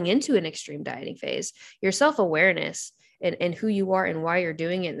or going into an extreme dieting phase, your self-awareness and who you are and why you're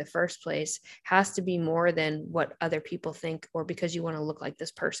doing it in the first place has to be more than what other people think, or because you want to look like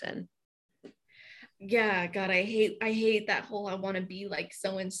this person. Yeah, God, I hate that whole, I want to be like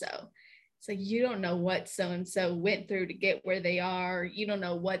so-and-so. It's like, you don't know what so-and-so went through to get where they are. You don't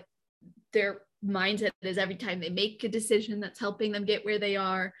know what their mindset is every time they make a decision that's helping them get where they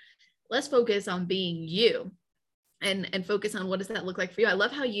are. Let's focus on being you and focus on what does that look like for you. I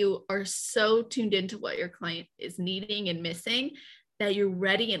love how you are so tuned into what your client is needing and missing, that you're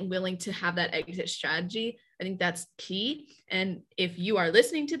ready and willing to have that exit strategy. I think that's key. And if you are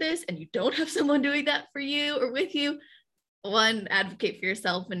listening to this and you don't have someone doing that for you or with you, one, advocate for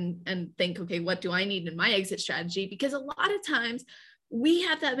yourself and think, okay, what do I need in my exit strategy? Because a lot of times we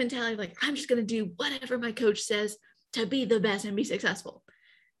have that mentality of like, I'm just going to do whatever my coach says to be the best and be successful.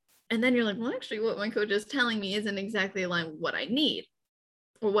 And then you're like, well, actually what my coach is telling me isn't exactly aligned with what I need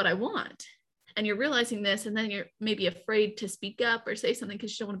or what I want. And you're realizing this, and then you're maybe afraid to speak up or say something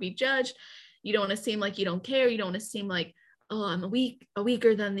because you don't want to be judged. You don't want to seem like you don't care. You don't want to seem like, oh, I'm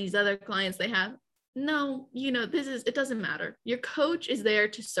weaker than these other clients they have. No, it doesn't matter. Your coach is there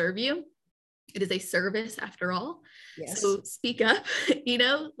to serve you. It is a service after all. Yes. So speak up,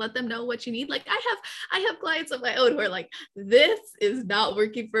 let them know what you need. Like I have clients of my own who are like, this is not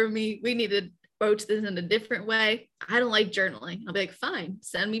working for me. We need to approach this in a different way. I don't like journaling. I'll be like, fine,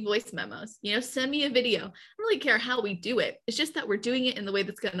 send me voice memos, send me a video. I don't really care how we do it. It's just that we're doing it in the way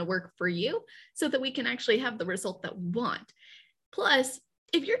that's going to work for you so that we can actually have the result that we want. Plus,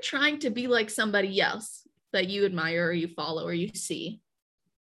 if you're trying to be like somebody else that you admire or you follow or you see,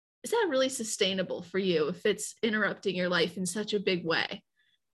 is that really sustainable for you if it's interrupting your life in such a big way?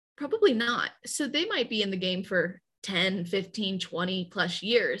 Probably not. So they might be in the game for 10, 15, 20 plus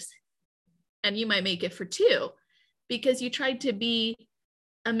years, and you might make it for 2 because you tried to be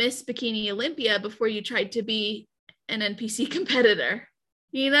a Miss Bikini Olympia before you tried to be an NPC competitor.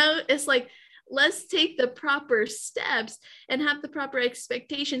 It's like, let's take the proper steps and have the proper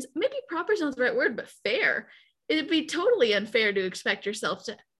expectations. Maybe proper is not the right word, but fair. It'd be totally unfair to expect yourself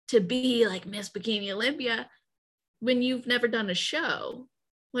to be like Miss Bikini Olympia when you've never done a show.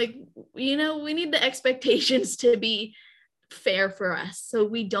 Like, we need the expectations to be fair for us so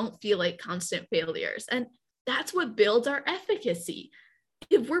we don't feel like constant failures. And that's what builds our efficacy.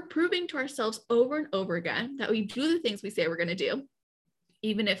 If we're proving to ourselves over and over again that we do the things we say we're going to do,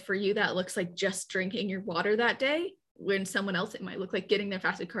 even if for you that looks like just drinking your water that day, when someone else it might look like getting their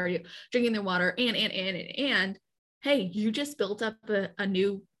fasted cardio, drinking their water, and hey, you just built up a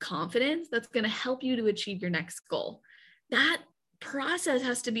new confidence that's going to help you to achieve your next goal. That process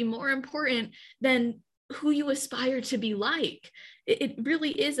has to be more important than who you aspire to be like. It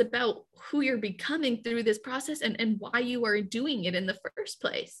really is about who you're becoming through this process and why you are doing it in the first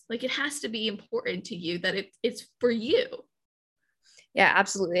place. Like, it has to be important to you that it's for you. Yeah,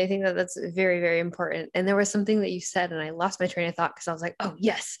 absolutely. I think that that's very, very important. And there was something that you said, and I lost my train of thought because I was like, oh,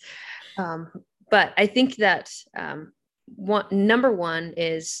 yes. But I think that number one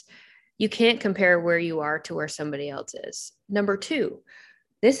is you can't compare where you are to where somebody else is. Number two,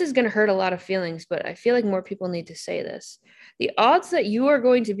 this is going to hurt a lot of feelings, but I feel like more people need to say this. The odds that you are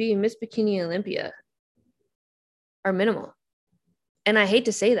going to be Miss Bikini Olympia are minimal. And I hate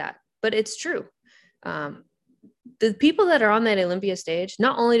to say that, but it's true. The people that are on that Olympia stage,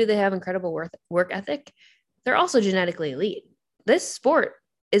 not only do they have incredible work ethic, they're also genetically elite. This sport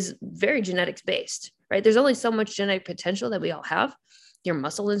is very genetics based, right? There's only so much genetic potential that we all have. Your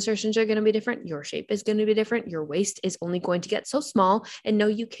muscle insertions are going to be different. Your shape is going to be different. Your waist is only going to get so small. And no,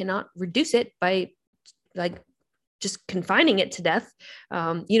 you cannot reduce it by like just confining it to death.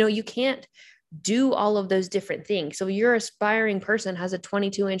 You can't do all of those different things. So your aspiring person has a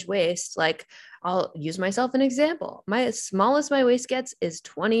 22-inch waist. Like, I'll use myself an example. My smallest my waist gets is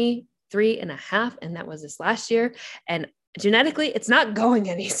 23 and a half. And that was this last year. And genetically, it's not going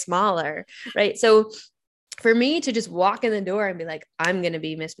any smaller, right? So for me to just walk in the door and be like, I'm going to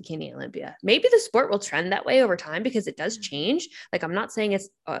be Miss Bikini Olympia, maybe the sport will trend that way over time because it does change. Like, I'm not saying it's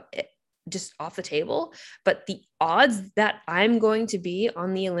just off the table, but the odds that I'm going to be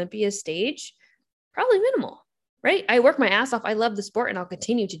on the Olympia stage, probably minimal, right? I work my ass off. I love the sport and I'll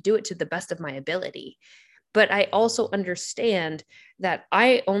continue to do it to the best of my ability. But I also understand that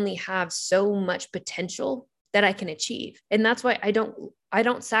I only have so much potential that I can achieve. And that's why I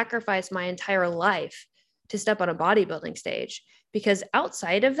don't sacrifice my entire life to step on a bodybuilding stage, because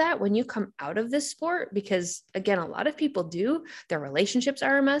outside of that, when you come out of this sport, because again, a lot of people do, their relationships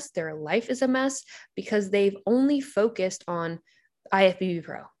are a mess, their life is a mess because they've only focused on IFBB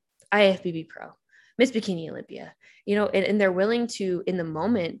Pro, Miss Bikini Olympia, and they're willing to, in the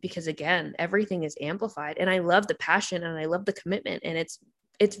moment, because again, everything is amplified. And I love the passion and I love the commitment, and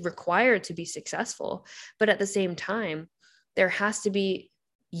it's required to be successful. But at the same time, there has to be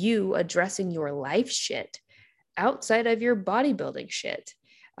you addressing your life shit outside of your bodybuilding shit.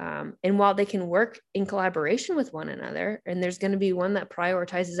 And while they can work in collaboration with one another, and there's going to be one that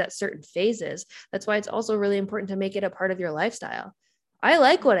prioritizes at certain phases, that's why it's also really important to make it a part of your lifestyle. I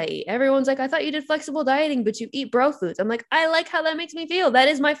like what I eat. Everyone's like, I thought you did flexible dieting, but you eat bro foods. I'm like, I like how that makes me feel. That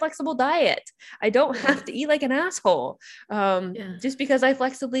is my flexible diet. I don't have to eat like an asshole just because I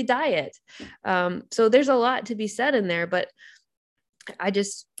flexibly diet. So there's a lot to be said in there, but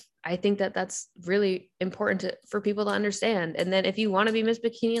I think that that's really important for people to understand. And then if you want to be Miss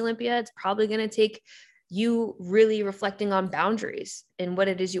Bikini Olympia, it's probably going to take you really reflecting on boundaries and what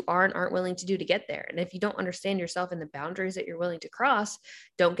it is you are and aren't willing to do to get there. And if you don't understand yourself and the boundaries that you're willing to cross,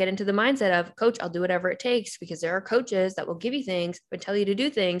 don't get into the mindset of, coach, I'll do whatever it takes, because there are coaches that will give you things but tell you to do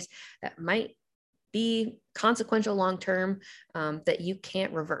things that might be consequential long-term that you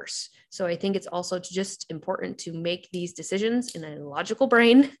can't reverse. So I think it's also just important to make these decisions in a logical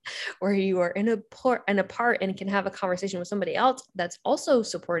brain where you are in a part and can have a conversation with somebody else that's also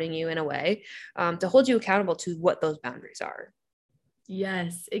supporting you in a way to hold you accountable to what those boundaries are.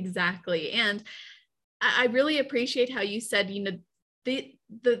 Yes, exactly. And I really appreciate how you said,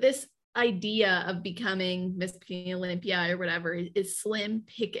 this idea of becoming Miss Bikini Olympia or whatever is slim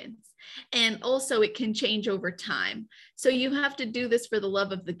pickings. And also it can change over time. So you have to do this for the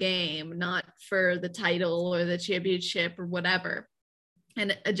love of the game, not for the title or the championship or whatever.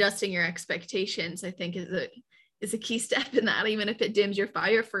 And adjusting your expectations, I think, is a key step in that. Even if it dims your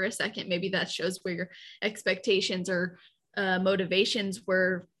fire for a second, maybe that shows where your expectations or motivations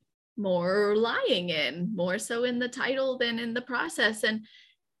were more lying in, more so in the title than in the process. And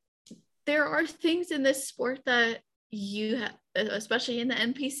there are things in this sport that you especially in the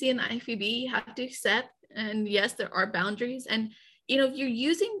NPC and the IFBB, you have to accept. And yes, there are boundaries, and if you're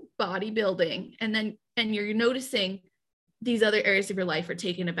using bodybuilding and you're noticing these other areas of your life are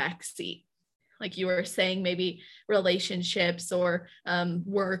taking a back seat, like you were saying, maybe relationships or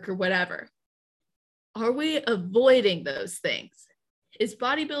work or whatever, are we avoiding those things? Is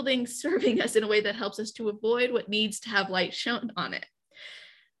bodybuilding serving us in a way that helps us to avoid what needs to have light shown on it?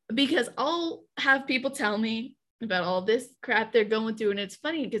 Because I'll have people tell me about all this crap they're going through. And it's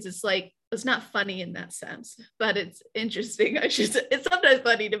funny because it's like, it's not funny in that sense, but it's interesting. It's sometimes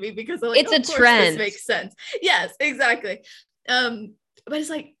funny to me because I'm like, it's a trend. This makes sense. Yes, exactly. But it's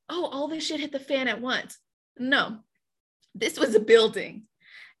like, oh, all this shit hit the fan at once. No, this was a building.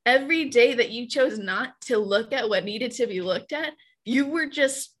 Every day that you chose not to look at what needed to be looked at, you were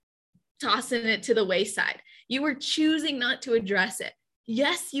just tossing it to the wayside. You were choosing not to address it.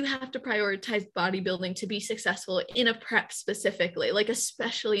 Yes, you have to prioritize bodybuilding to be successful in a prep specifically, like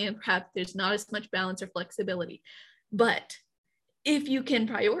especially in prep, there's not as much balance or flexibility. But if you can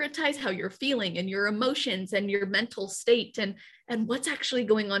prioritize how you're feeling and your emotions and your mental state and what's actually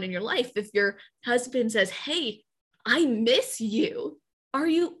going on in your life, if your husband says, hey, I miss you, are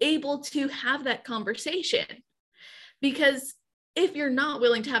you able to have that conversation? Because if you're not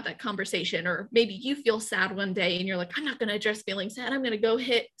willing to have that conversation, or maybe you feel sad one day and you're like, I'm not going to address feeling sad, I'm going to go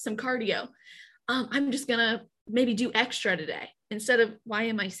hit some cardio. I'm just going to maybe do extra today instead of why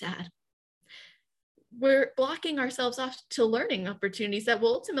am I sad? We're blocking ourselves off to learning opportunities that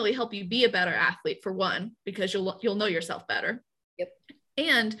will ultimately help you be a better athlete, for one, because you'll know yourself better. Yep.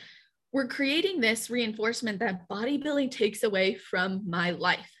 And we're creating this reinforcement that bodybuilding takes away from my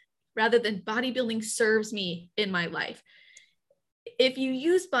life rather than bodybuilding serves me in my life. If you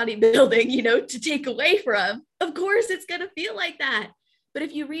use bodybuilding, to take away from, of course, it's going to feel like that. But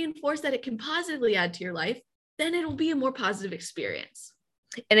if you reinforce that it can positively add to your life, then it'll be a more positive experience.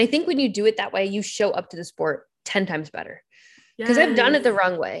 And I think when you do it that way, you show up to the sport 10 times better. Because I've done it the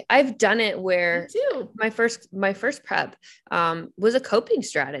wrong way. I've done it where my first prep was a coping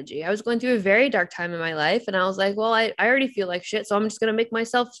strategy. I was going through a very dark time in my life. And I was like, well, I already feel like shit. So I'm just going to make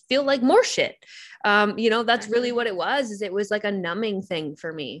myself feel like more shit. That's really what it was, is it was like a numbing thing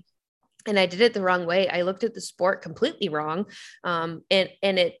for me. And I did it the wrong way. I looked at the sport completely wrong. And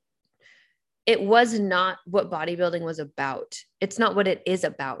it was not what bodybuilding was about. It's not what it is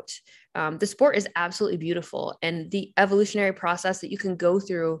about. The sport is absolutely beautiful, and the evolutionary process that you can go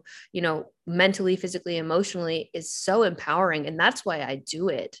through, mentally, physically, emotionally, is so empowering. And that's why I do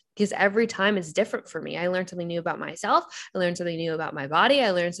it, because every time it's different for me. I learned something new about myself. I learned something new about my body.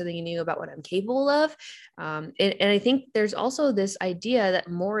 I learned something new about what I'm capable of. And I think there's also this idea that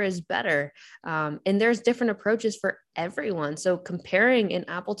more is better. And there's different approaches for everyone. So comparing an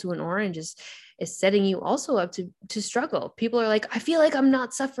apple to an orange is setting you also up to struggle. People are like, I feel like I'm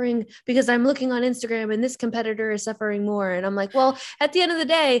not suffering because I'm looking on Instagram and this competitor is suffering more. And I'm like, well, at the end of the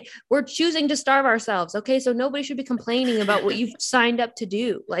day, we're choosing to starve ourselves. Okay. So nobody should be complaining about what you've signed up to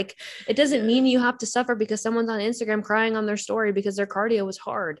do. Like, it doesn't mean you have to suffer because someone's on Instagram crying on their story because their cardio was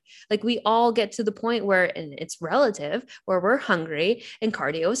hard. Like, we all get to the point where, and it's relative, where we're hungry and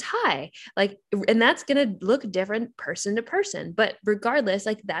cardio is high. Like, and that's going to look different person to person. But regardless,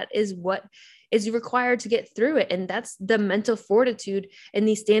 like, that is what is required to get through it. And that's the mental fortitude and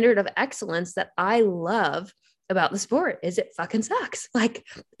the standard of excellence that I love about the sport. Is it fucking sucks. Like,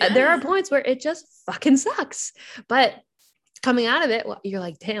 there are points where it just fucking sucks, but coming out of it, you're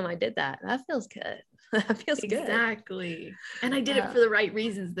like, damn, I did that. That feels good. That feels good. Exactly. And I did it for the right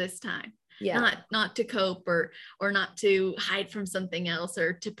reasons this time. Yeah. Not to cope or not to hide from something else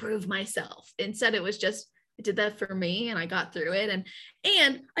or to prove myself. Instead, it was just, I did that for me and I got through it.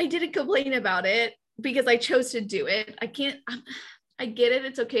 And I didn't complain about it because I chose to do it. I get it.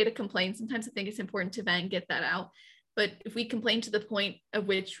 It's okay to complain. Sometimes I think it's important to vent and get that out. But if we complain to the point of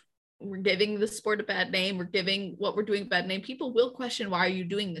which we're giving the sport a bad name, we're giving what we're doing a bad name, people will question, why are you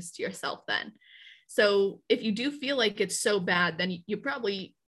doing this to yourself then? So if you do feel like it's so bad, then you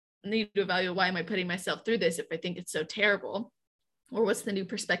probably need to evaluate, why am I putting myself through this if I think it's so terrible? Or what's the new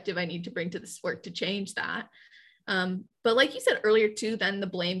perspective I need to bring to the sport to change that? But like you said earlier too, then the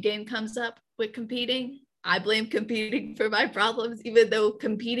blame game comes up with competing. I blame competing for my problems, even though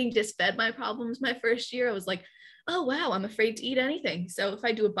competing just fed my problems my first year. I was like, oh, wow, I'm afraid to eat anything. So if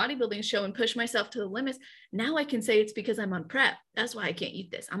I do a bodybuilding show and push myself to the limits, now I can say it's because I'm on prep. That's why I can't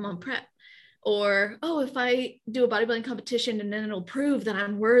eat this. I'm on prep. Or, oh, if I do a bodybuilding competition and then it'll prove that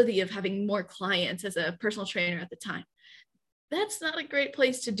I'm worthy of having more clients as a personal trainer at the time. That's not a great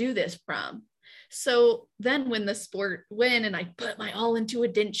place to do this from. So then when the sport went and I put my all into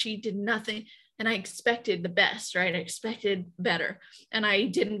it, didn't cheat, did nothing, and I expected the best, right? I expected better. And I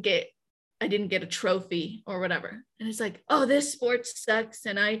didn't get I didn't get a trophy or whatever. And it's like, oh, this sport sucks.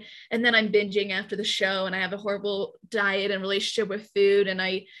 And then I'm binging after the show, and I have a horrible diet and relationship with food. And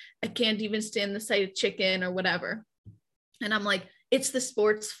I can't even stand the sight of chicken or whatever. And I'm like, it's the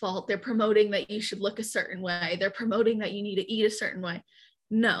sport's fault. They're promoting that you should look a certain way. They're promoting that you need to eat a certain way.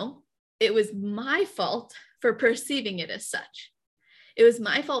 No, it was my fault for perceiving it as such. It was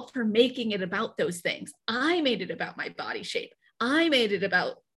my fault for making it about those things. I made it about my body shape. I made it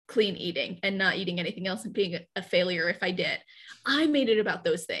about clean eating and not eating anything else and being a failure if I did. I made it about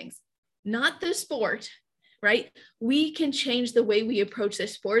those things, not the sport, right? We can change the way we approach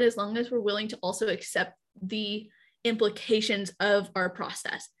this sport as long as we're willing to also accept the implications of our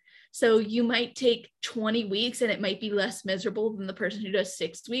process. So you might take 20 weeks and it might be less miserable than the person who does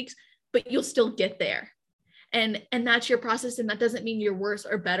 6 weeks, but you'll still get there. And that's your process. And that doesn't mean you're worse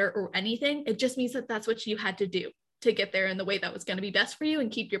or better or anything. It just means that that's what you had to do to get there in the way that was going to be best for you and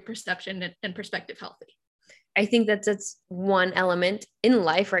keep your perception and perspective healthy. I think that's one element in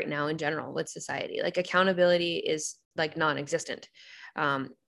life right now in general with society. Like accountability is like non-existent. And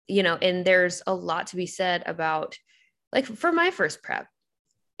there's a lot to be said about, like, for my first prep,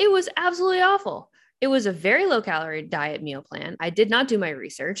 it was absolutely awful. It was a very low calorie diet meal plan. I did not do my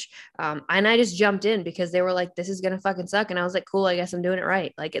research. And I just jumped in because they were like, this is going to fucking suck. And I was like, cool, I guess I'm doing it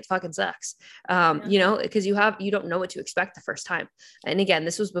right. Like, it fucking sucks. Because you don't know what to expect the first time. And again,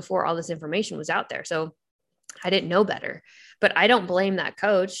 this was before all this information was out there. So I didn't know better, but I don't blame that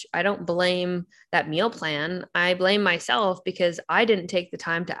coach. I don't blame that meal plan. I blame myself because I didn't take the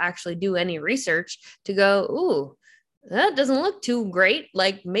time to actually do any research to go, ooh, that doesn't look too great.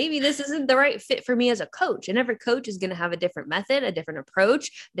 Like, maybe this isn't the right fit for me as a coach. And every coach is going to have a different method, a different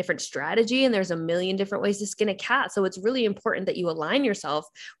approach, different strategy. And there's a million different ways to skin a cat. So it's really important that you align yourself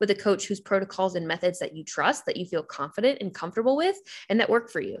with a coach whose protocols and methods that you trust, that you feel confident and comfortable with, and that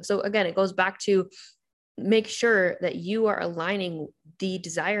work for you. So again, it goes back to make sure that you are aligning the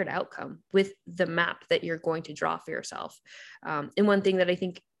desired outcome with the map that you're going to draw for yourself. And one thing that I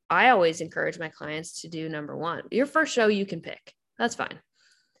think I always encourage my clients to do, number one, your first show you can pick. That's fine.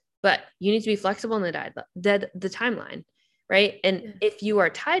 But you need to be flexible in the timeline, right? And if you are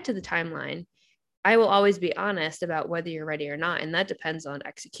tied to the timeline, I will always be honest about whether you're ready or not. And that depends on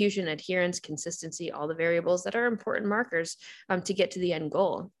execution, adherence, consistency, all the variables that are important markers to get to the end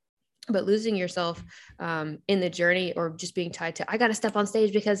goal. But losing yourself in the journey, or just being tied to, I got to step on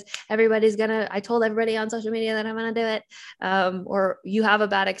stage because I told everybody on social media that I'm going to do it. Or you have a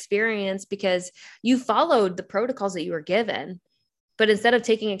bad experience because you followed the protocols that you were given, but instead of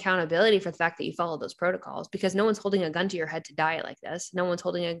taking accountability for the fact that you followed those protocols, because no one's holding a gun to your head to diet like this. No one's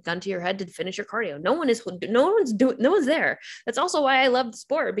holding a gun to your head to finish your cardio. No one's there. That's also why I love the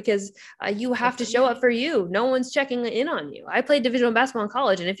sport, because you have to show up for you. No one's checking in on you. I played Division I basketball in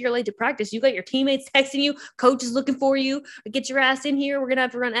college. And if you're late to practice, you got your teammates texting you, coach is looking for you, get your ass in here. We're going to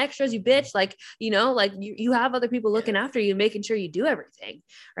have to run extras, you bitch. Like, you have other people looking after you, making sure you do everything.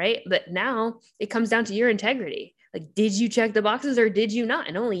 Right. But now it comes down to your integrity. Like, did you check the boxes or did you not?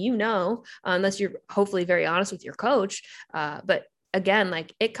 And only unless you're hopefully very honest with your coach. But again,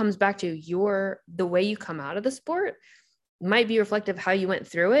 like, it comes back to the way you come out of the sport might be reflective of how you went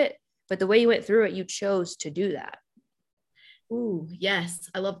through it, but the way you went through it, you chose to do that. Ooh, yes.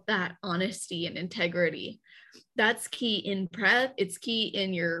 I love that. Honesty and integrity. That's key in prep. It's key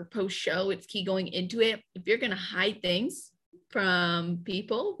in your post show. It's key going into it. If you're going to hide things from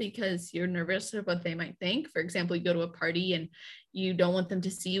people because you're nervous of what they might think. For example, you go to a party and you don't want them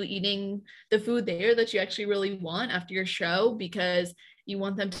to see you eating the food there that you actually really want after your show, because you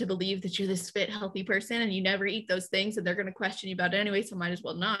want them to believe that you're this fit, healthy person and you never eat those things, and they're going to question you about it anyway, so might as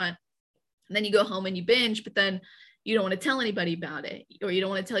well not. And then you go home and you binge, but then you don't want to tell anybody about it, or you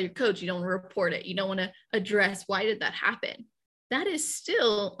don't want to tell your coach, you don't want to report it, you don't want to address why did that happen. That is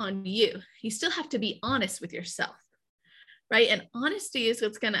still on you. You still have to be honest with yourself. Right. And honesty is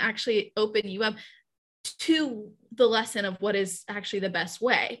what's going to actually open you up to the lesson of what is actually the best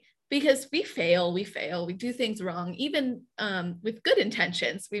way, because we fail, we do things wrong. Even with good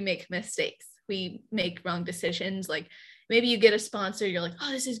intentions, we make mistakes. We make wrong decisions. Like, maybe you get a sponsor, you're like,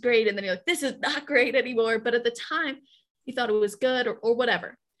 oh, this is great. And then you're like, this is not great anymore. But at the time you thought it was good, or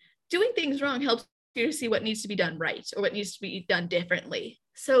whatever. Doing things wrong helps you to see what needs to be done right, or what needs to be done differently.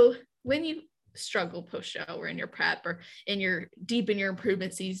 So when you struggle post show or in your prep or deep in your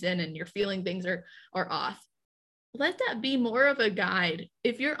improvement season and you're feeling things are off, let that be more of a guide.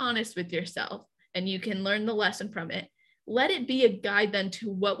 If you're honest with yourself and you can learn the lesson from it, let it be a guide then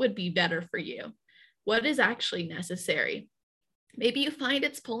to what would be better for you. What is actually necessary? Maybe you find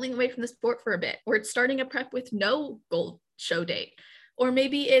it's pulling away from the sport for a bit, or it's starting a prep with no goal show date, or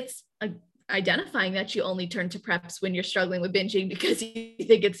maybe it's a identifying that you only turn to preps when you're struggling with binging because you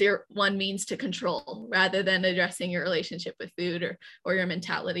think it's your one means to control, rather than addressing your relationship with food or your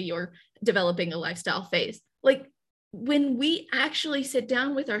mentality or developing a lifestyle phase. Like, when we actually sit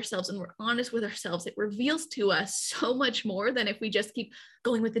down with ourselves and we're honest with ourselves, it reveals to us so much more than if we just keep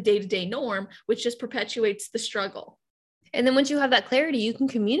going with the day-to-day norm, which just perpetuates the struggle. And then once you have that clarity, you can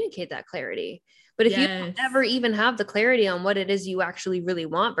communicate that clarity. But if you don't ever even have the clarity on what it is you actually really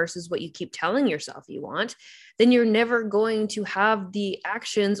want versus what you keep telling yourself you want, then you're never going to have the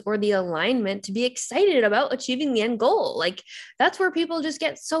actions or the alignment to be excited about achieving the end goal. Like, that's where people just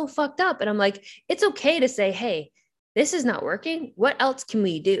get so fucked up. And I'm like, it's okay to say, hey, this is not working. What else can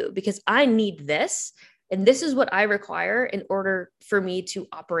we do? Because I need this. And this is what I require in order for me to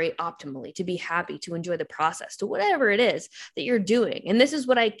operate optimally, to be happy, to enjoy the process, to whatever it is that you're doing. And this is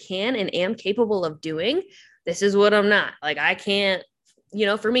what I can and am capable of doing. This is what I'm not. Like, I can't,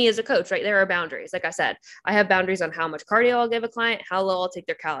 for me as a coach, right, there are boundaries. Like I said, I have boundaries on how much cardio I'll give a client, how low I'll take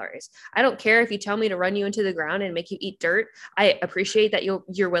their calories. I don't care if you tell me to run you into the ground and make you eat dirt. I appreciate that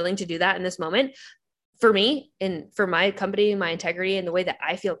you're willing to do that in this moment. For me and for my company, my integrity, and the way that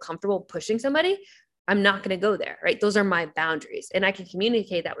I feel comfortable pushing somebody, I'm not going to go there, right? Those are my boundaries. And I can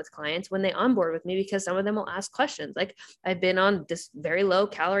communicate that with clients when they onboard with me, because some of them will ask questions like, I've been on this very low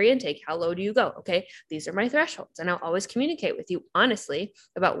calorie intake. How low do you go? Okay, these are my thresholds. And I'll always communicate with you honestly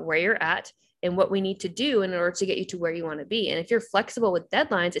about where you're at and what we need to do in order to get you to where you want to be. And if you're flexible with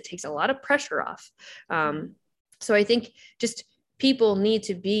deadlines, it takes a lot of pressure off. So I think just people need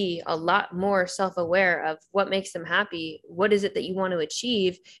to be a lot more self-aware of what makes them happy. What is it that you want to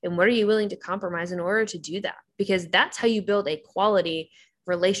achieve? And what are you willing to compromise in order to do that? Because that's how you build a quality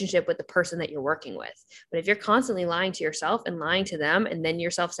relationship with the person that you're working with. But if you're constantly lying to yourself and lying to them, and then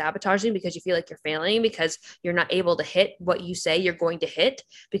you're self-sabotaging because you feel like you're failing because you're not able to hit what you say you're going to hit,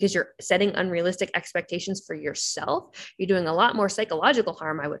 because you're setting unrealistic expectations for yourself, you're doing a lot more psychological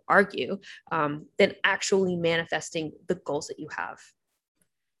harm, I would argue, than actually manifesting the goals that you have.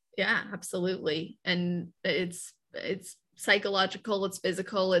 Yeah, absolutely. And it's psychological, it's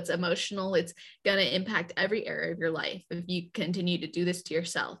physical, it's emotional, it's going to impact every area of your life if you continue to do this to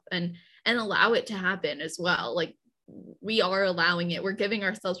yourself and allow it to happen as well. Like, we are allowing it. We're giving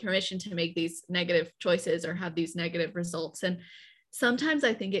ourselves permission to make these negative choices or have these negative results. And sometimes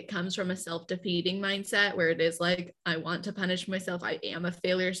I think it comes from a self-defeating mindset where it is like, I want to punish myself. I am a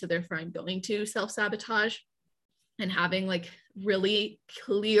failure, so therefore I'm going to self-sabotage. And having like really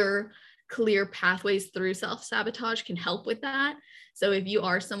clear pathways through self-sabotage can help with that. So if you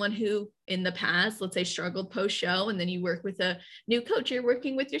are someone who in the past, let's say, struggled post-show, and then you work with a new coach, you're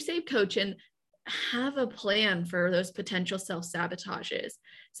working with your save coach, and have a plan for those potential self-sabotages.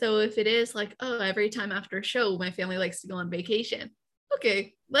 So if it is like, oh, every time after a show, my family likes to go on vacation.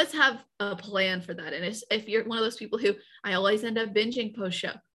 Okay, let's have a plan for that. And if you're one of those people who, I always end up binging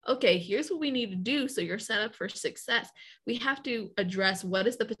post-show, okay, here's what we need to do so you're set up for success. We have to address what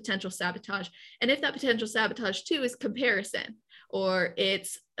is the potential sabotage. And if that potential sabotage too is comparison, or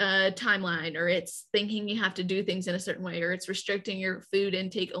it's a timeline, or it's thinking you have to do things in a certain way, or it's restricting your food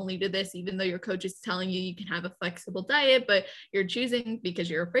intake only to this, even though your coach is telling you can have a flexible diet, but you're choosing because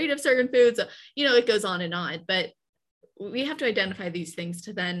you're afraid of certain foods. So, it goes on and on. But we have to identify these things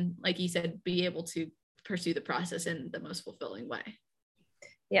to then, like you said, be able to pursue the process in the most fulfilling way.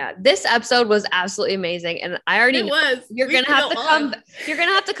 Yeah, this episode was absolutely amazing. And I already know you're going to have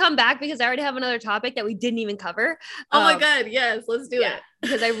to come back, because I already have another topic that we didn't even cover. Oh my God. Yes. Let's do it.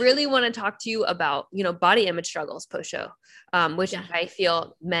 Because I really want to talk to you about, body image struggles post-show, which I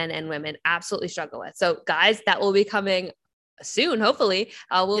feel men and women absolutely struggle with. So guys, that will be coming soon. Hopefully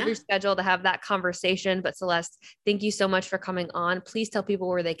we'll reschedule to have that conversation. But Celeste, thank you so much for coming on. Please tell people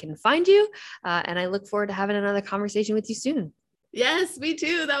where they can find you. And I look forward to having another conversation with you soon. Yes, me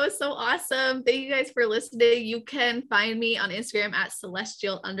too. That was so awesome. Thank you guys for listening. You can find me on Instagram at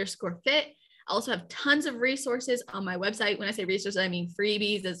celestial_fit. I also have tons of resources on my website. When I say resources, I mean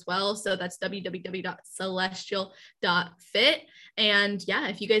freebies as well. So that's www.celestial.fit. And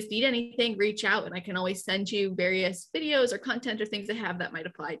if you guys need anything, reach out, and I can always send you various videos or content or things I have that might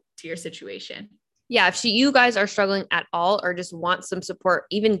apply to your situation. Yeah, if you guys are struggling at all, or just want some support,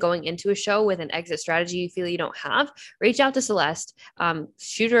 even going into a show with an exit strategy you feel you don't have, reach out to Celeste.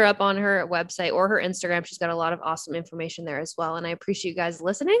 Shoot her up on her website or her Instagram. She's got a lot of awesome information there as well. And I appreciate you guys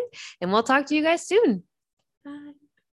listening, and we'll talk to you guys soon. Bye.